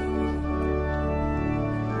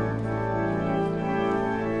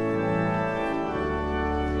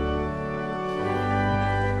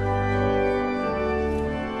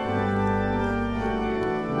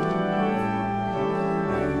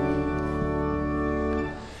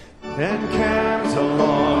 Encamped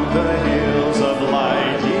along the hills of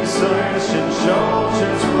light, ye surging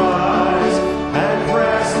soldiers rise, and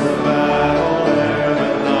press the battle ere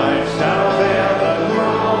the night shall veil the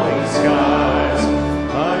growing skies.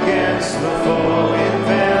 Against the foe in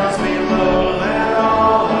vales below, let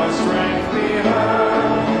all our strength be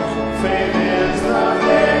heard. Faith is the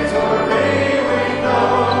victory we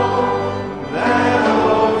know, that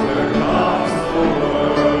overcomes the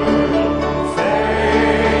world.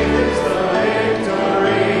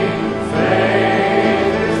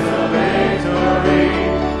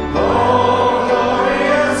 Oh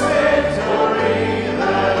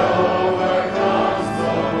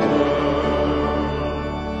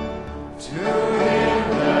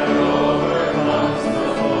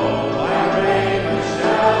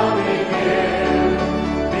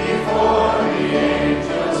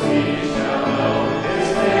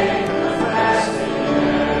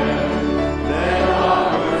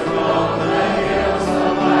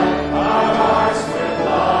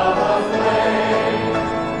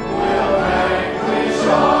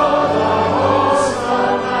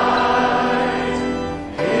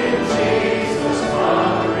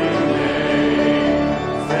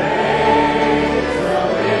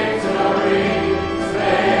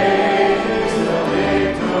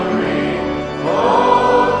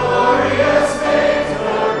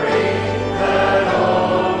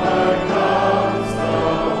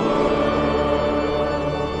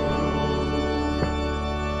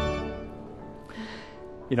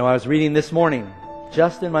I was reading this morning,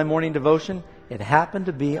 just in my morning devotion, it happened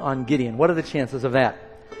to be on Gideon. What are the chances of that?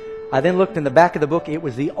 I then looked in the back of the book. It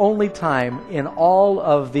was the only time in all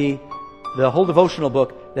of the whole devotional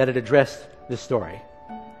book that it addressed this story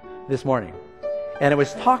this morning. And it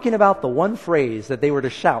was talking about the one phrase that they were to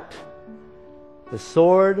shout, the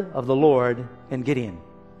sword of the Lord in Gideon.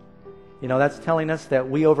 You know, that's telling us that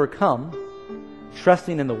we overcome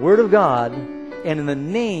trusting in the Word of God and in the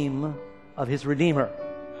name of His Redeemer.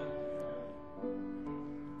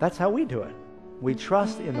 That's how we do it. We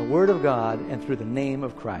trust in the Word of God and through the name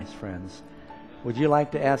of Christ, friends. Would you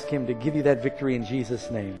like to ask Him to give you that victory in Jesus'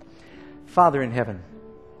 name? Father in heaven,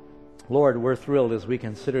 Lord, we're thrilled as we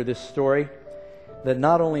consider this story that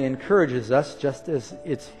not only encourages us just as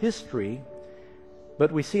its history,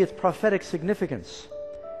 but we see its prophetic significance.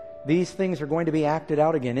 These things are going to be acted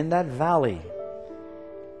out again in that valley.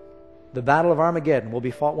 The battle of Armageddon will be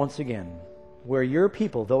fought once again, where your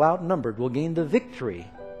people, though outnumbered, will gain the victory,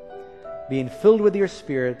 being filled with your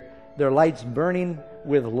Spirit, their lights burning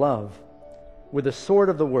with love, with the sword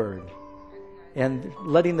of the Word, and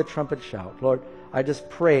letting the trumpet shout. Lord, I just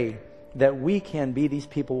pray that we can be these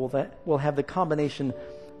people that will have the combination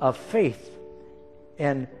of faith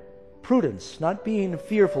and prudence, not being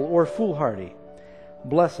fearful or foolhardy.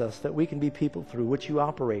 Bless us that we can be people through which you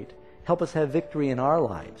operate. Help us have victory in our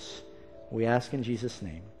lives. We ask in Jesus'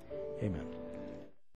 name. Amen.